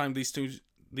 last time these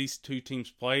two teams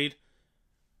played.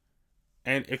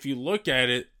 And if you look at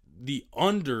it, the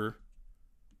under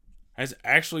has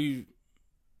actually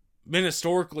been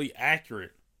historically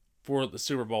accurate for the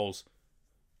Super Bowls.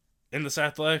 In this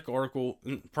Athletic article,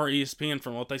 per ESPN,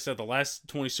 from what they said, the last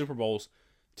 20 Super Bowls,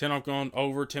 10 have gone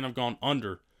over, 10 have gone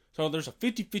under. So there's a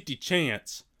 50-50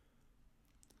 chance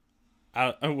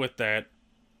with that.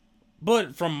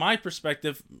 But from my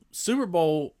perspective, Super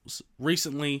Bowls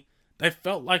recently, they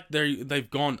felt like they've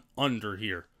gone under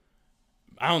here.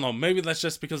 I don't know, maybe that's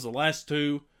just because the last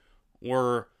two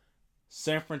were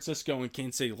San Francisco and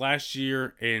Kansas City last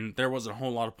year, and there wasn't a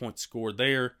whole lot of points scored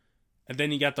there. And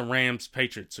then you got the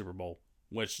Rams-Patriots Super Bowl,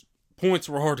 which points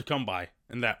were hard to come by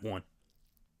in that one.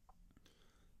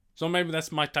 So maybe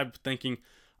that's my type of thinking.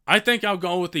 I think I'll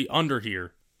go with the under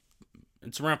here.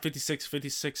 It's around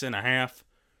 56.5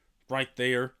 right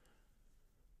there.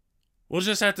 We'll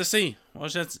just have to see. We'll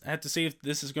just have to see if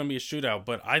this is going to be a shootout.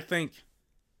 But I think,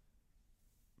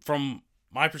 from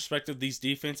my perspective, these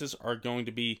defenses are going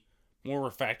to be more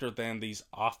of a factor than these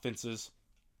offenses.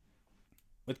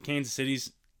 With Kansas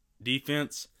City's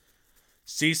defense,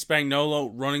 Steve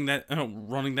Spagnuolo running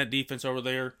that defense over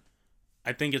there,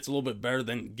 I think it's a little bit better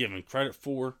than given credit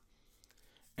for.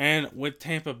 And with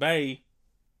Tampa Bay,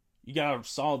 you got a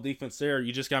solid defense there.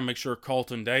 You just got to make sure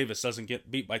Carlton Davis doesn't get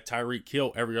beat by Tyreek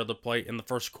Hill every other play in the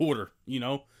first quarter.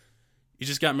 You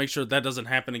just got to make sure that doesn't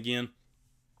happen again.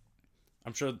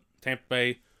 I'm sure Tampa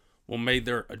Bay will make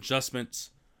their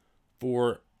adjustments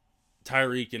for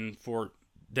Tyreek and for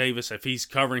Davis if he's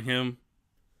covering him.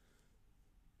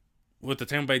 With the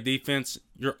Tampa Bay defense,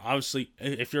 you're obviously,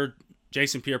 if you're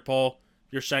Jason Pierre-Paul,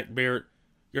 if you're Shaq Barrett,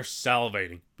 you're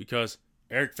salivating because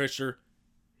Eric Fisher,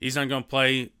 he's not going to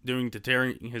play due to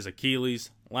tearing his Achilles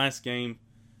last game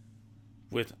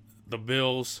with the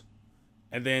Bills.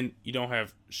 And then you don't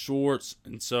have Schwartz.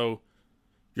 And so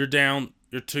you're down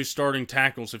your 2 starting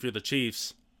tackles if you're the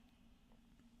Chiefs.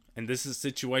 And this is a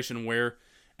situation where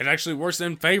it actually works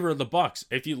in favor of the Bucs.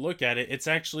 If you look at it, it's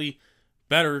actually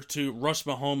better to rush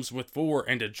Mahomes with 4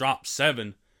 and to drop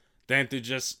 7 than to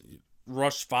just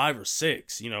rush 5 or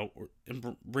 6,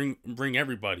 and bring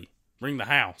everybody. Bring the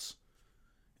house.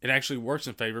 It actually works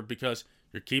in favor because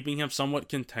you're keeping him somewhat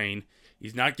contained.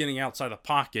 He's not getting outside the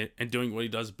pocket and doing what he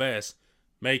does best.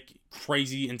 Make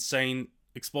crazy, insane,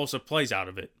 explosive plays out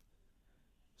of it.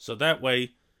 So that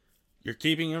way, you're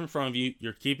keeping him in front of you.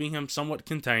 You're keeping him somewhat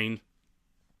contained.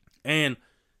 And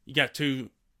you got 2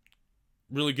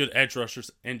 really good edge rushers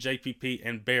in JPP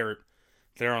and Barrett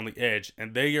there on the edge.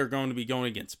 And they are going to be going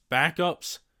against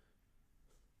backups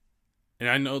And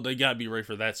I know they got to be ready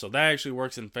for that. So that actually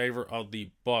works in favor of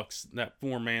the Bucs, that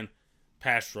 4-man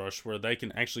pass rush, where they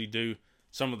can actually do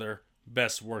some of their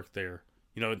best work there.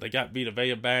 They got Vita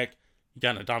Vea back. You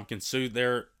got Ndamukong Suh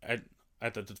there at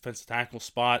the defensive tackle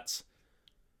spots.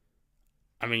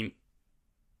 I mean,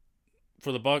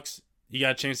 for the Bucs, you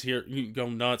got a chance here. You can go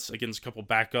nuts against a couple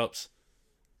backups.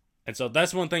 And so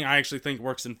that's one thing I actually think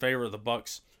works in favor of the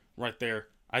Bucs right there.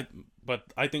 But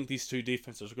I think these two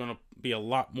defenses are going to be a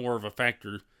lot more of a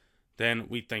factor than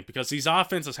we think, because these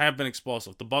offenses have been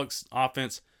explosive. The Bucs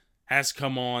offense has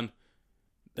come on.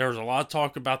 There was a lot of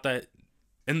talk about that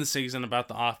in the season, about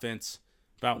the offense,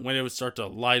 about when it would start to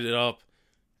light it up,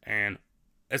 and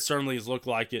it certainly has looked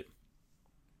like it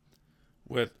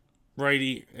with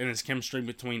Brady and his chemistry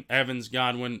between Evans,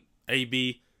 Godwin,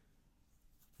 AB,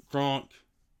 Gronk,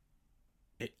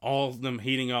 all of them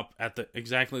heating up at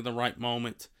exactly the right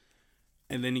moment.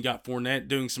 And then you got Fournette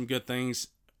doing some good things.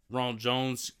 Ronald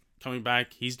Jones coming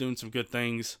back. He's doing some good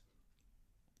things.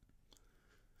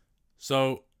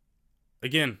 So,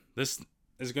 again, this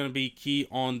is going to be key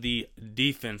on the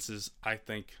defenses, I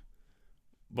think.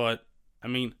 But, I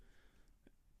mean,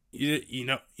 you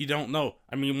don't know.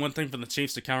 I mean, one thing for the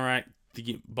Chiefs to counteract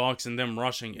the Bucs and them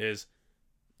rushing is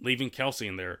leaving Kelsey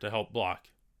in there to help block.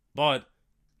 But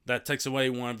that takes away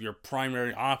one of your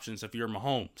primary options if you're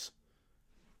Mahomes.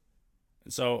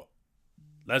 And so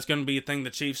that's going to be a thing the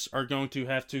Chiefs are going to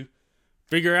have to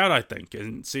figure out, I think,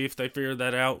 and see if they figure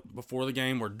that out before the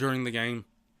game or during the game.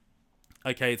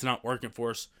 Like, hey, it's not working for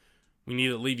us. We need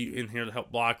to leave you in here to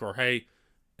help block, or hey,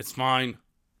 it's fine.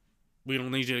 We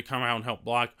don't need you to come out and help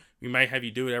block. We may have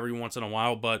you do it every once in a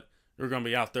while, but you're going to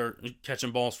be out there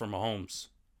catching balls from Mahomes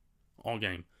all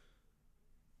game.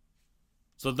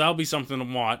 So that'll be something to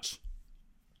watch.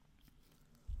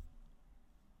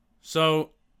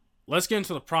 So let's get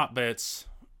into the prop bets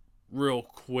real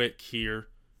quick here.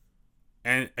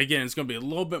 And again, it's going to be a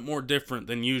little bit more different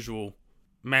than usual.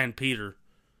 Man, Peter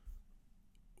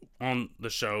on the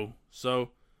show.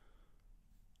 So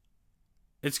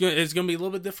it's going to be a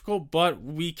little bit difficult, but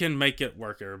we can make it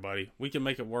work, everybody. We can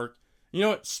make it work. You know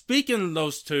what? Speaking of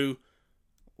those two,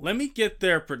 let me get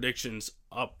their predictions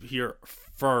up here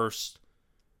first.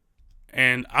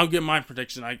 And I'll get my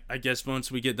prediction, I guess, once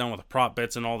we get done with the prop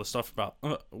bets and all the stuff about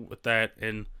with that.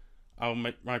 And I'll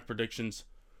make my predictions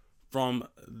from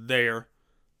there.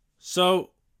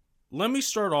 So, let me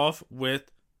start off with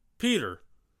Peter.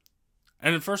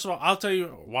 And first of all, I'll tell you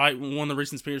why one of the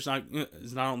reasons Peter's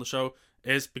is not on the show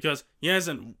is because he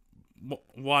hasn't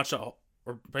watched or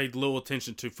paid little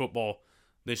attention to football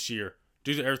this year.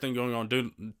 Due to everything going on,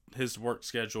 due to his work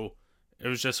schedule, it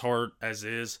was just hard as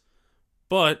is.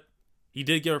 But he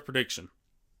did give a prediction.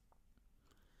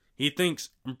 He thinks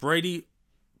Brady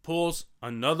pulls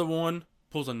another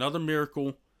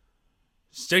miracle,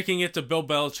 sticking it to Bill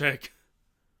Belichick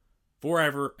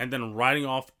forever, and then riding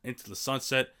off into the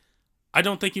sunset. I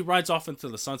don't think he rides off into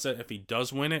the sunset if he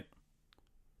does win it.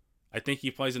 I think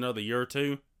he plays another year or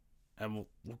two, and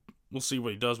we'll see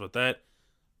what he does with that.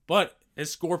 But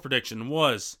his score prediction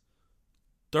was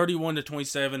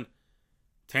 31-27,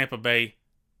 Tampa Bay.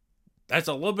 That's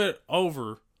a little bit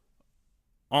over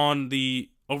on the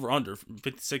over-under,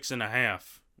 56.5.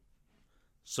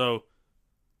 So,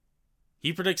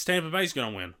 he predicts Tampa Bay's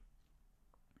going to win.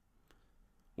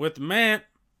 With Matt,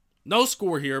 no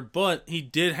score here, but he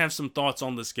did have some thoughts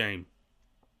on this game.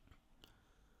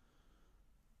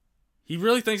 He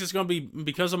really thinks it's going to be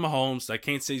because of Mahomes that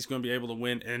Kansas City's going to be able to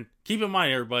win. And keep in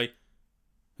mind, everybody,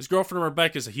 his girlfriend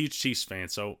Rebecca is a huge Chiefs fan,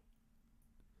 so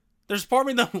there's part of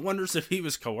me that wonders if he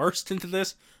was coerced into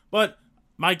this, but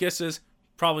my guess is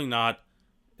probably not.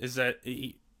 Is that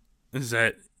he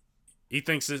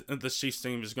thinks that the Chiefs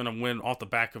team is going to win off the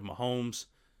back of Mahomes.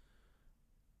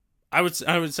 I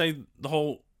would say the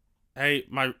whole, hey,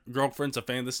 my girlfriend's a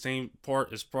fan of this team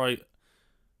part is probably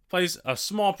plays a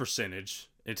small percentage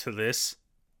into this.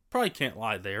 Probably can't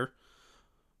lie there.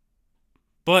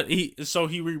 But he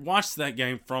rewatched that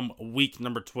game from week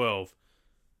number 12.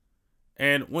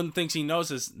 And one of the things he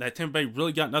knows is that Tampa Bay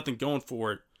really got nothing going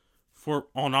for it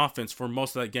on offense for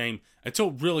most of that game until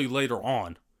really later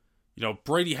on. You know,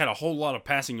 Brady had a whole lot of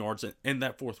passing yards in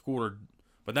that fourth quarter,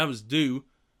 but that was due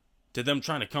to them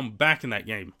trying to come back in that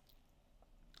game.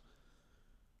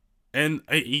 And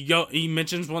he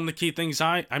mentions one of the key things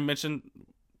I mentioned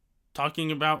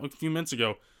talking about a few minutes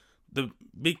ago. The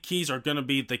big keys are going to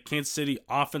be the Kansas City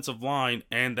offensive line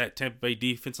and that Tampa Bay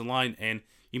defensive line. And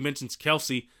he mentions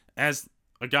Kelsey as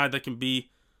a guy that can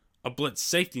be a blitz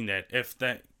safety net if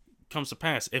that comes to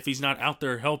pass. If he's not out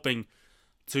there helping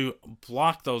to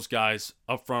block those guys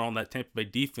up front on that Tampa Bay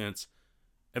defense,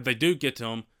 if they do get to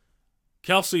him,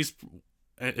 Kelsey's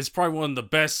is probably one of the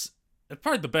best,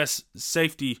 probably the best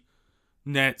safety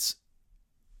nets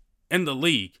in the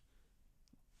league.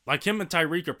 Like him and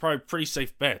Tyreek are probably pretty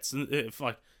safe bets. And if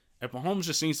Mahomes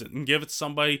just needs it and give it to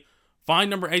somebody, find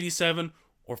number 87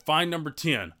 or find number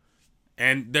 10,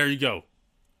 and there you go.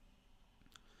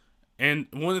 And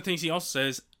one of the things he also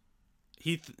says,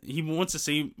 he wants to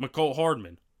see McCole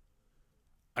Hardman.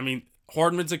 I mean,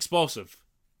 Hardman's explosive.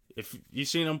 If you've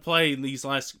seen him play in these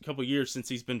last couple of years since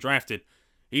he's been drafted,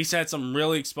 he's had some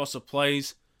really explosive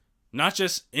plays, not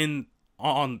just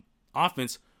on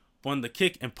offense, but in the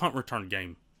kick and punt return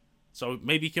game. So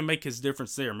maybe he can make his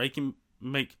difference there. Make him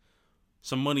make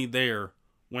some money there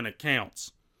when it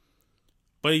counts.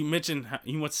 But he mentioned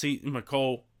he wants to see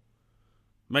McCole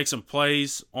make some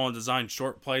plays on design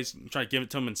short plays, and try to give it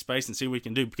to him in space and see what he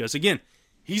can do. Because, again,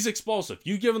 he's explosive.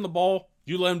 You give him the ball,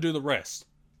 you let him do the rest.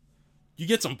 You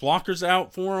get some blockers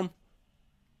out for him,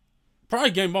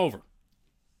 probably game over.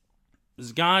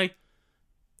 This guy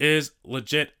is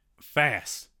legit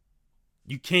fast.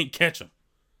 You can't catch him.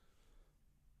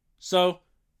 So,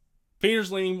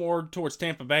 Peter's leaning more towards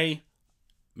Tampa Bay.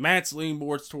 Matt's leaning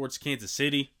more towards Kansas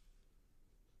City.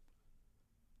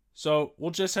 So,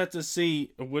 we'll just have to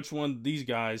see which one of these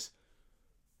guys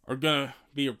are going to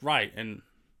be right. And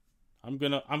I'm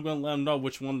gonna let them know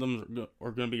which one of them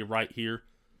are going to be right here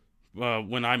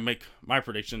when I make my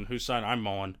prediction, whose side I'm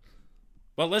on.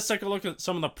 But let's take a look at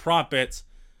some of the prop bets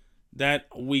that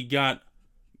we got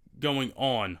going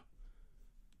on.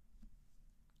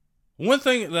 One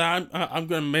thing that I'm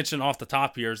going to mention off the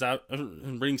top here is that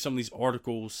I'm reading some of these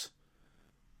articles.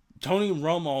 Tony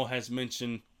Romo has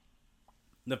mentioned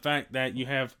the fact that you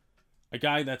have a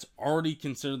guy that's already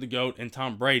considered the GOAT in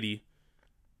Tom Brady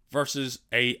versus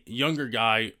a younger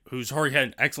guy who's already had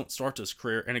an excellent start to his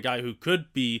career and a guy who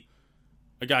could be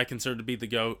a guy considered to be the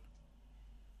GOAT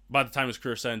by the time his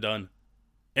career is said and done,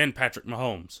 and Patrick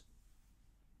Mahomes.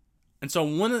 And so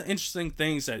one of the interesting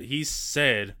things that he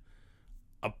said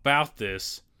about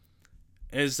this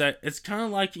is that it's kind of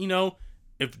like,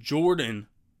 if Jordan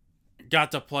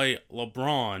got to play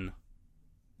LeBron,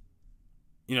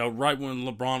 right when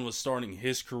LeBron was starting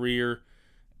his career,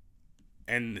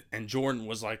 and Jordan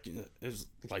was like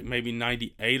maybe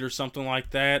 98 or something like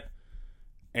that.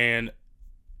 And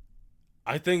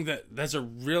I think that that's a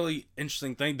really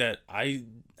interesting thing that I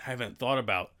haven't thought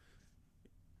about.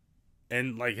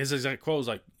 And like his exact quote was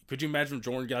like, could you imagine if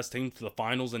Jordan got his team to the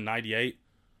finals in 98?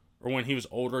 Or when he was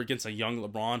older against a young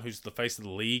LeBron who's the face of the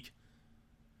league?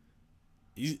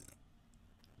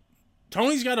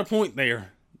 Tony's got a point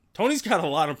there. Tony's got a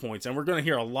lot of points, and we're going to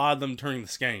hear a lot of them during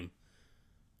this game.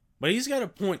 But he's got a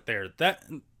point there. That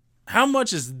how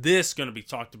much is this going to be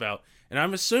talked about? And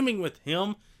I'm assuming with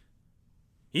him,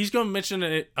 he's going to mention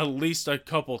it at least a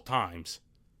couple times.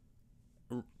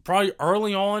 Probably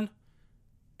early on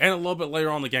and a little bit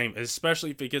later on in the game, especially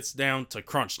if it gets down to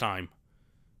crunch time.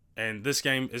 And this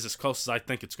game is as close as I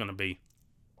think it's going to be.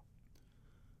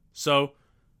 So,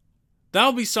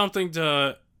 that'll be something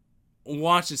to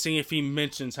watch and see if he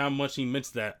mentions how much he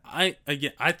mentions that. I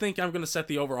think I'm going to set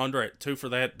the over-under at 2 for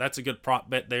that. That's a good prop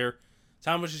bet there.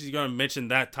 So how much is he going to mention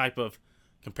that type of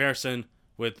comparison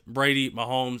with Brady,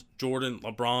 Mahomes, Jordan,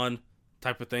 LeBron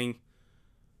type of thing?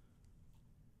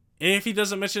 And if he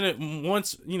doesn't mention it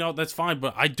once, that's fine.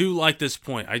 But I do like this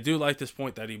point. I do like this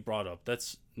point that he brought up.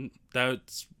 That's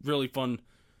really fun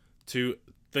to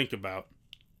think about.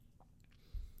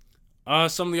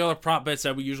 Some of the other prop bets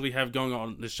that we usually have going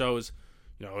on the show is,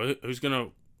 who's going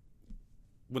to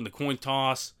win the coin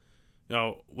toss?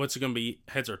 What's it going to be,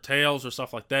 heads or tails or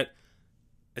stuff like that?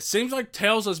 It seems like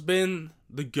tails has been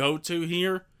the go-to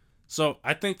here. So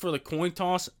I think for the coin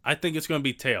toss, I think it's going to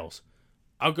be tails.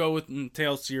 I'll go with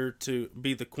tails here to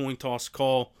be the coin toss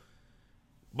call.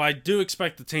 But I do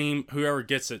expect the team, whoever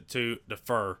gets it, to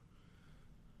defer.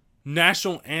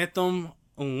 National anthem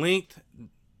length,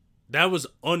 that was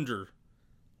under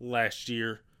last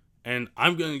year. And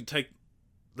I'm going to take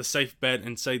the safe bet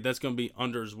and say that's going to be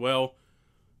under as well.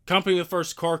 Company of the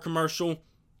first car commercial.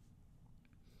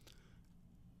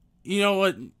 You know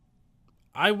what?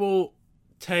 I will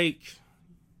take...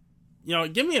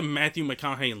 give me a Matthew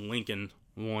McConaughey and Lincoln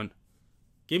one.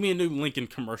 Give me a new Lincoln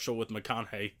commercial with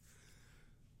McConaughey.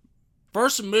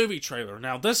 First movie trailer.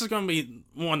 Now, this is going to be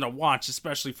one to watch,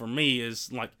 especially for me,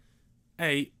 is like,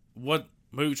 A, what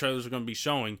movie trailers are going to be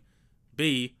showing?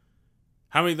 B,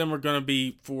 how many of them are going to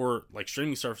be for like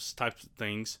streaming service types of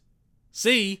things?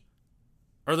 C,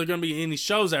 are there going to be any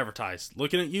shows advertised?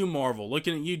 Looking at you, Marvel.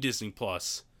 Looking at you, Disney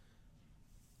Plus.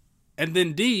 And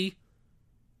then D,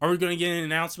 are we going to get any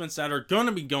announcements that are going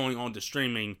to be going on to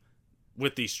streaming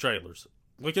with these trailers?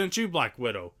 looking at you, Black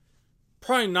Widow.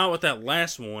 Probably not with that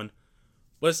last one,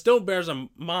 but it still bears in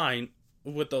mind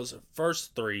with those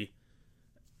first three.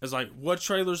 It's like, what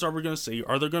trailers are we going to see?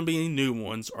 Are there going to be any new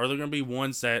ones? Are there going to be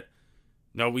ones that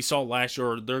we saw last year?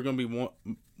 Or are there going to be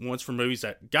ones for movies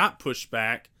that got pushed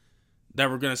back that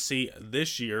we're going to see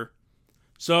this year?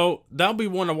 So that'll be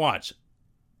one to watch.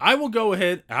 I will go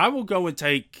ahead. I will go and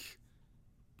take,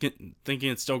 thinking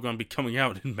it's still going to be coming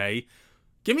out in May.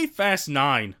 Give me Fast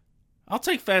 9. I'll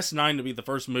take Fast 9 to be the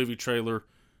first movie trailer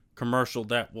commercial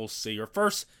that we'll see. Or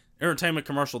first entertainment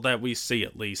commercial that we see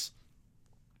at least.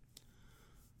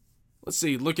 Let's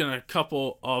see, looking at a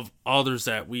couple of others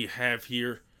that we have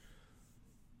here.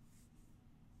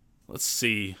 Let's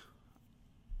see.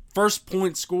 First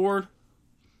point scored.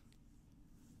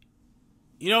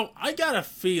 I got a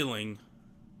feeling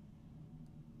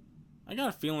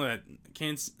that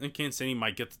Kansas City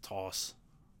might get the toss.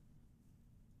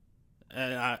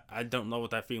 I don't know what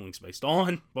that feeling's based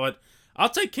on, but I'll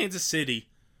take Kansas City.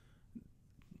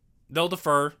 They'll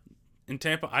defer. In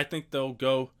Tampa, I think they'll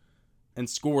go and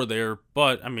score there.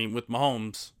 But, with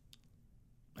Mahomes,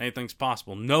 anything's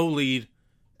possible. No lead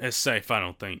is safe, I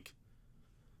don't think.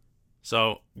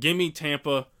 So, give me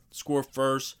Tampa, score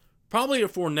first. Probably a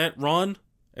Fournette run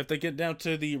if they get down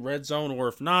to the red zone, or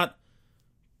if not,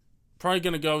 probably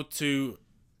going to go to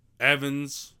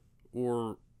Evans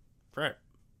or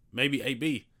maybe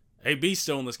AB. AB's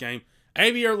still in this game.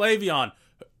 AB or Le'Veon.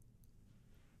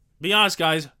 Be honest,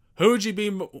 guys. Who would you be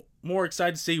more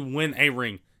excited to see win a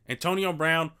ring? Antonio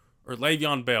Brown or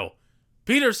Le'Veon Bell?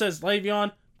 Peter says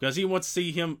Le'Veon because he wants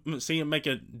to see him make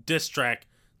a diss track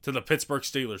to the Pittsburgh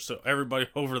Steelers. So everybody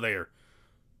over there.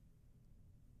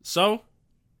 So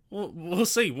we'll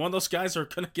see. One of those guys are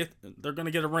gonna get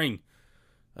a ring.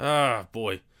 Ah,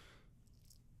 boy.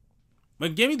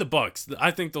 But give me the Bucks.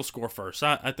 I think they'll score first.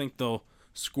 I think they'll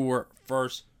score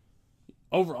first.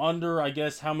 Over under, I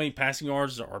guess, how many passing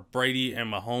yards are Brady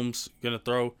and Mahomes gonna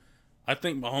throw? I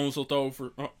think Mahomes will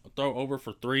throw over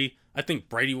for 3. I think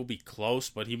Brady will be close,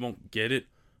 but he won't get it.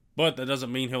 But that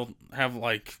doesn't mean he'll have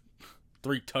like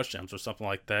 3 touchdowns or something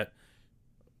like that.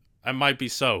 I might be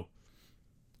so.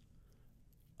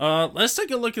 Let's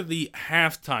take a look at the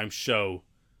halftime show.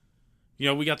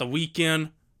 We got The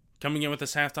Weeknd coming in with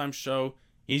this halftime show.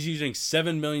 He's using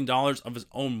 $7 million of his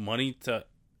own money to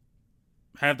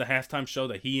have the halftime show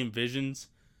that he envisions.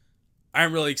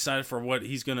 I'm really excited for what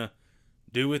he's going to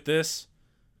do with this.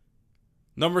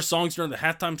 Number of songs during the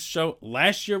halftime show.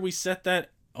 Last year we set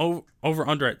that over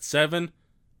under at 7.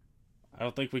 I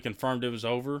don't think we confirmed it was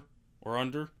over or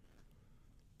under.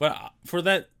 But for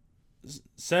that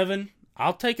 7,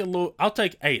 I'll take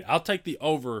 8. I'll take the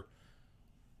over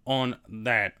on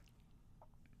that.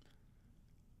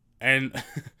 And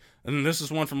this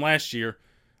is one from last year.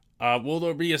 Will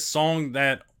there be a song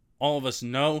that all of us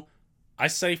know? I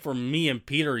say for me and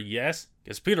Peter, yes.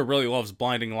 Because Peter really loves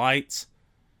Blinding Lights.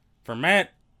 For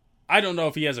Matt, I don't know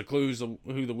if he has a clue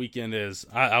who The Weeknd is.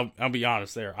 I'll be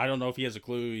honest there. I don't know if he has a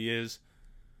clue who he is.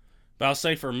 But I'll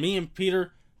say for me and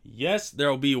Peter, yes,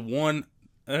 there'll be one.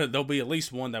 There'll be at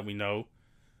least one that we know.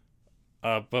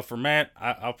 But for Matt,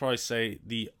 I'll probably say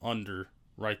the under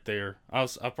right there. I'll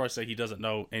probably say he doesn't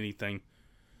know anything.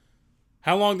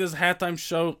 How long does the halftime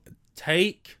show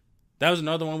take? That was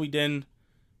another one we didn't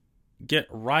get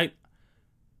right.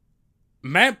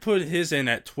 Matt put his in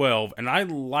at 12, and I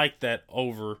like that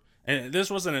over. And this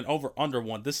wasn't an over-under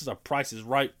one. This is a Price is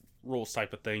Right rules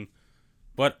type of thing.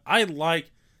 But I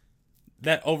like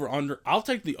that over-under. I'll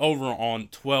take the over on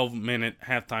 12-minute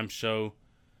halftime show.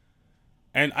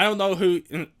 And I don't know who.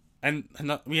 And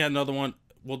we had another one.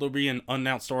 Will there be an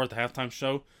unannounced star at the halftime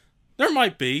show? There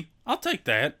might be. I'll take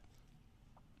that.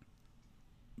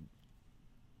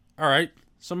 All right,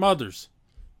 some others.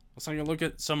 Let's take a look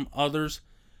at some others.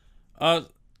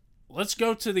 Let's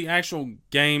go to the actual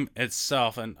game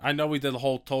itself. And I know we did the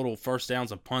whole total first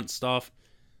downs and punt stuff.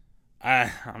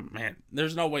 Man,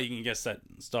 there's no way you can guess that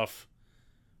stuff.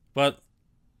 But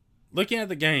looking at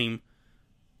the game,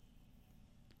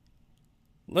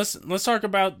 let's talk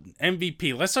about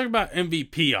MVP. Let's talk about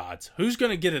MVP odds. Who's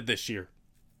going to get it this year?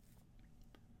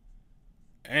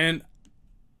 And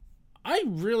I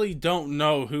really don't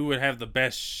know who would have the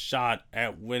best shot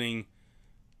at winning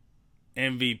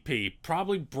MVP.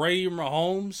 Probably Brady or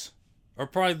Mahomes are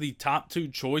probably the top 2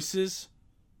 choices.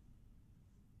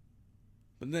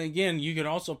 But then again, you could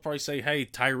also probably say, hey,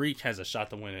 Tyreek has a shot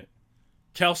to win it.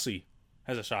 Kelsey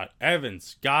has a shot.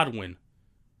 Evans, Godwin.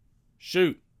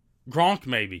 Shoot. Gronk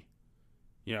maybe.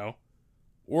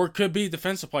 Or it could be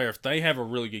defensive player if they have a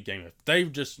really good game. If they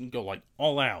just go like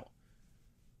all out.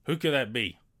 Who could that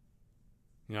be?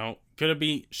 Could it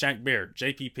be Shaq Barrett,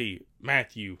 JPP,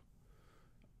 Matthew,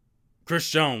 Chris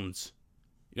Jones?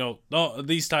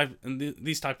 These type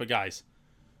of guys.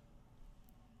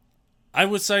 I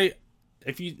would say,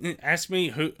 if you ask me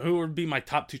who would be my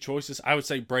top two choices, I would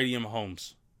say Brady and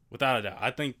Mahomes, without a doubt.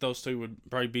 I think those two would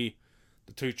probably be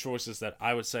the two choices that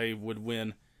I would say would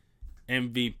win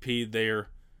MVP there.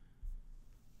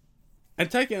 And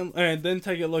then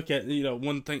take a look at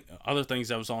other things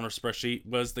that was on our spreadsheet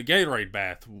was the Gatorade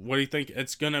bath. What do you think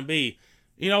it's gonna be?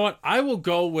 You know what? I will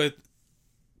go with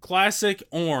classic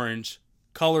orange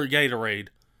color Gatorade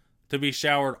to be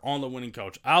showered on the winning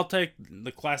coach. I'll take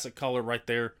the classic color right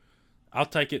there. I'll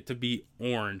take it to be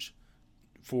orange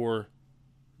for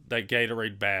that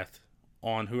Gatorade bath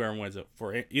on whoever wins it,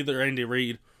 for either Andy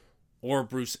Reid or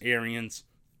Bruce Arians.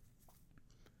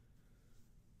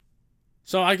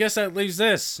 So I guess that leaves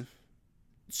this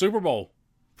Super Bowl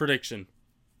prediction.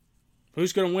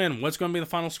 Who's going to win? What's going to be the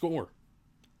final score?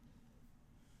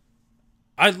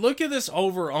 I look at this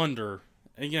over-under.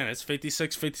 Again, it's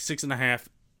 56 and a half.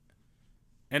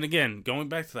 And again, going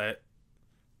back to that,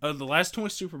 the last 20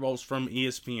 Super Bowls from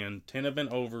ESPN, 10 have been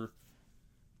over,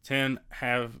 10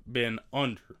 have been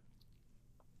under.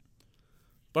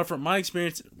 But from my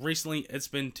experience, recently, it's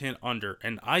been 10 under.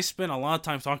 And I spent a lot of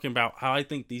time talking about how I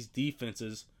think these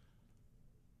defenses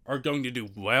are going to do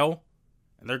well.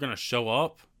 And they're going to show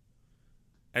up.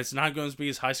 And it's not going to be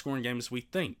as high-scoring game as we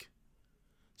think.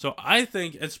 So I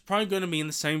think it's probably going to be in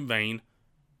the same vein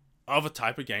of a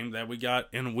type of game that we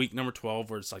got in week number 12,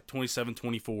 where it's like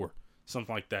 27-24,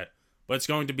 something like that. But it's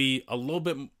going to be a little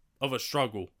bit of a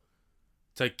struggle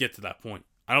to get to that point.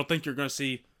 I don't think you're going to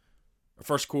see a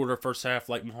first quarter, first half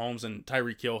like Mahomes and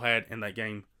Tyreek Hill had in that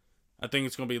game. I think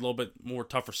it's going to be a little bit more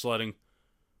tougher sledding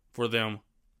for them.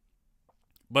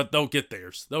 But they'll get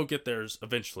theirs. They'll get theirs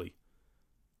eventually.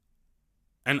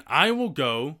 And I will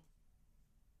go.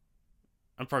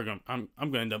 I'm going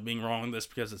to end up being wrong on this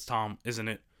because it's Tom, isn't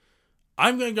it?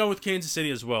 I'm going to go with Kansas City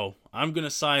as well. I'm going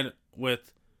to side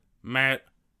with Matt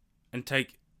and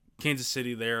take Kansas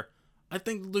City there. I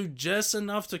think they'll do just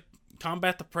enough to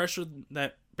combat the pressure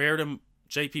that Barrett and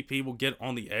JPP will get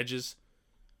on the edges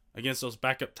against those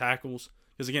backup tackles.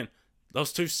 Because again,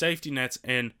 those two safety nets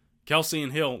and Kelsey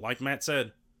and Hill, like Matt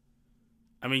said,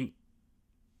 I mean,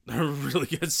 they're really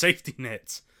good safety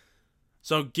nets.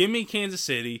 So give me Kansas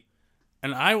City,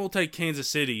 and I will take Kansas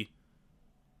City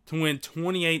to win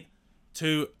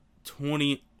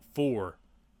 28-24.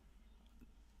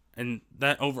 And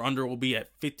that over-under will be at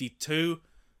 52.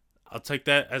 I'll take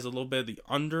that as a little bit of the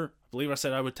under. I believe I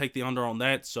said I would take the under on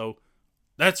that. So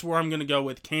that's where I'm going to go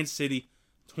with Kansas City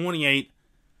 28,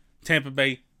 Tampa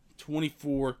Bay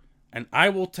 24. And I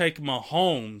will take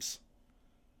Mahomes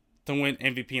to win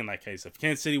MVP in that case. If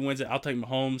Kansas City wins it, I'll take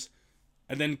Mahomes.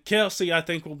 And then Kelsey, I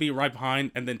think, will be right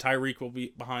behind. And then Tyreek will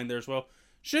be behind there as well.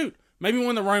 Shoot, maybe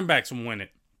one of the running backs will win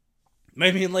it.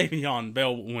 Maybe Le'Veon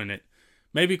Bell will win it.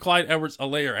 Maybe Clyde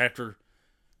Edwards-Helaire after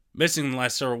missing the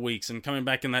last several weeks and coming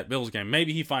back in that Bills game.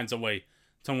 Maybe he finds a way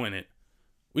to win it.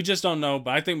 We just don't know,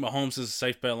 but I think Mahomes is a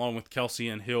safe bet along with Kelsey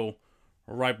and Hill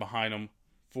right behind him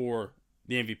for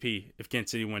the MVP if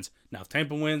Kansas City wins. Now, if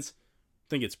Tampa wins, I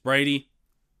think it's Brady.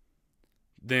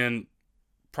 Then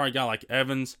probably a guy like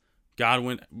Evans,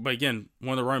 Godwin. But again,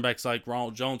 one of the running backs like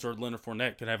Ronald Jones or Leonard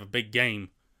Fournette could have a big game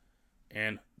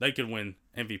and they could win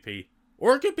MVP.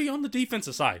 Or it could be on the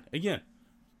defensive side. Again,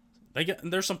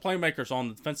 there's some playmakers on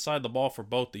the defensive side of the ball for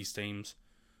both these teams.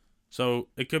 So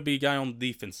it could be a guy on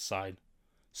the defensive side.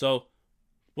 So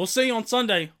we'll see on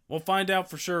Sunday. We'll find out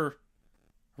for sure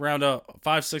around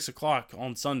 5-6 o'clock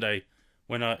on Sunday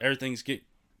when everything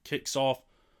kicks off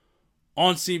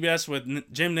on CBS with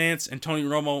Jim Nantz and Tony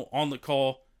Romo on the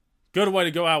call. Good way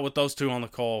to go out with those two on the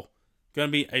call. Going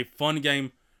to be a fun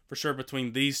game for sure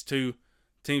between these two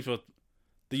teams, with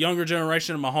the younger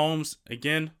generation of Mahomes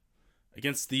again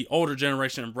against the older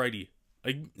generation of Brady.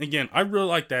 Again, I really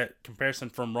like that comparison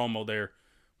from Romo there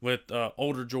with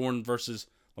older Jordan versus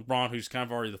LeBron, who's kind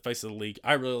of already the face of the league.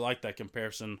 I really like that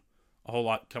comparison a whole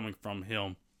lot coming from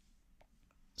him.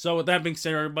 So with that being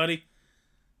said, everybody,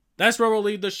 that's where we'll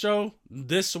leave the show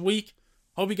this week.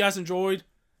 Hope you guys enjoyed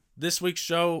this week's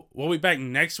show. We'll be back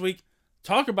next week.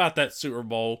 Talk about that Super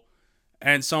Bowl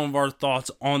and some of our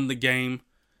thoughts on the game.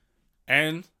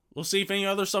 And we'll see if any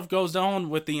other stuff goes on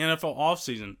with the NFL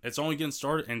offseason. It's only getting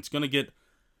started, and it's going to get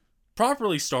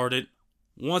properly started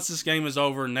once this game is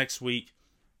over next week.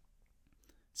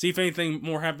 See if anything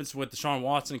more happens with Deshaun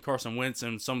Watson, Carson Wentz,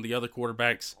 and some of the other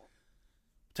quarterbacks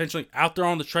potentially out there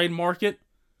on the trade market.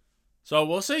 So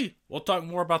we'll see. We'll talk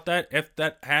more about that if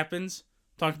that happens.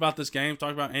 Talk about this game.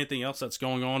 Talk about anything else that's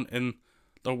going on in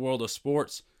the world of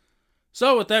sports.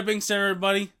 So with that being said,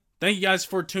 everybody, thank you guys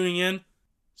for tuning in.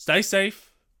 Stay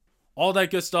safe, all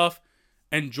that good stuff.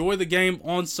 Enjoy the game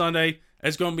on Sunday.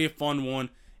 It's going to be a fun one.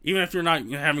 Even if you're not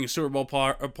having a Super Bowl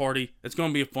party, it's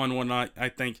going to be a fun one. I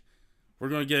think we're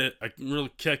going to get a real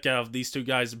kick out of these two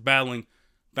guys battling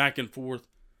back and forth.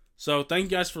 So thank you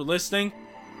guys for listening,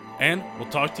 and we'll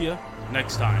talk to you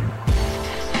next time.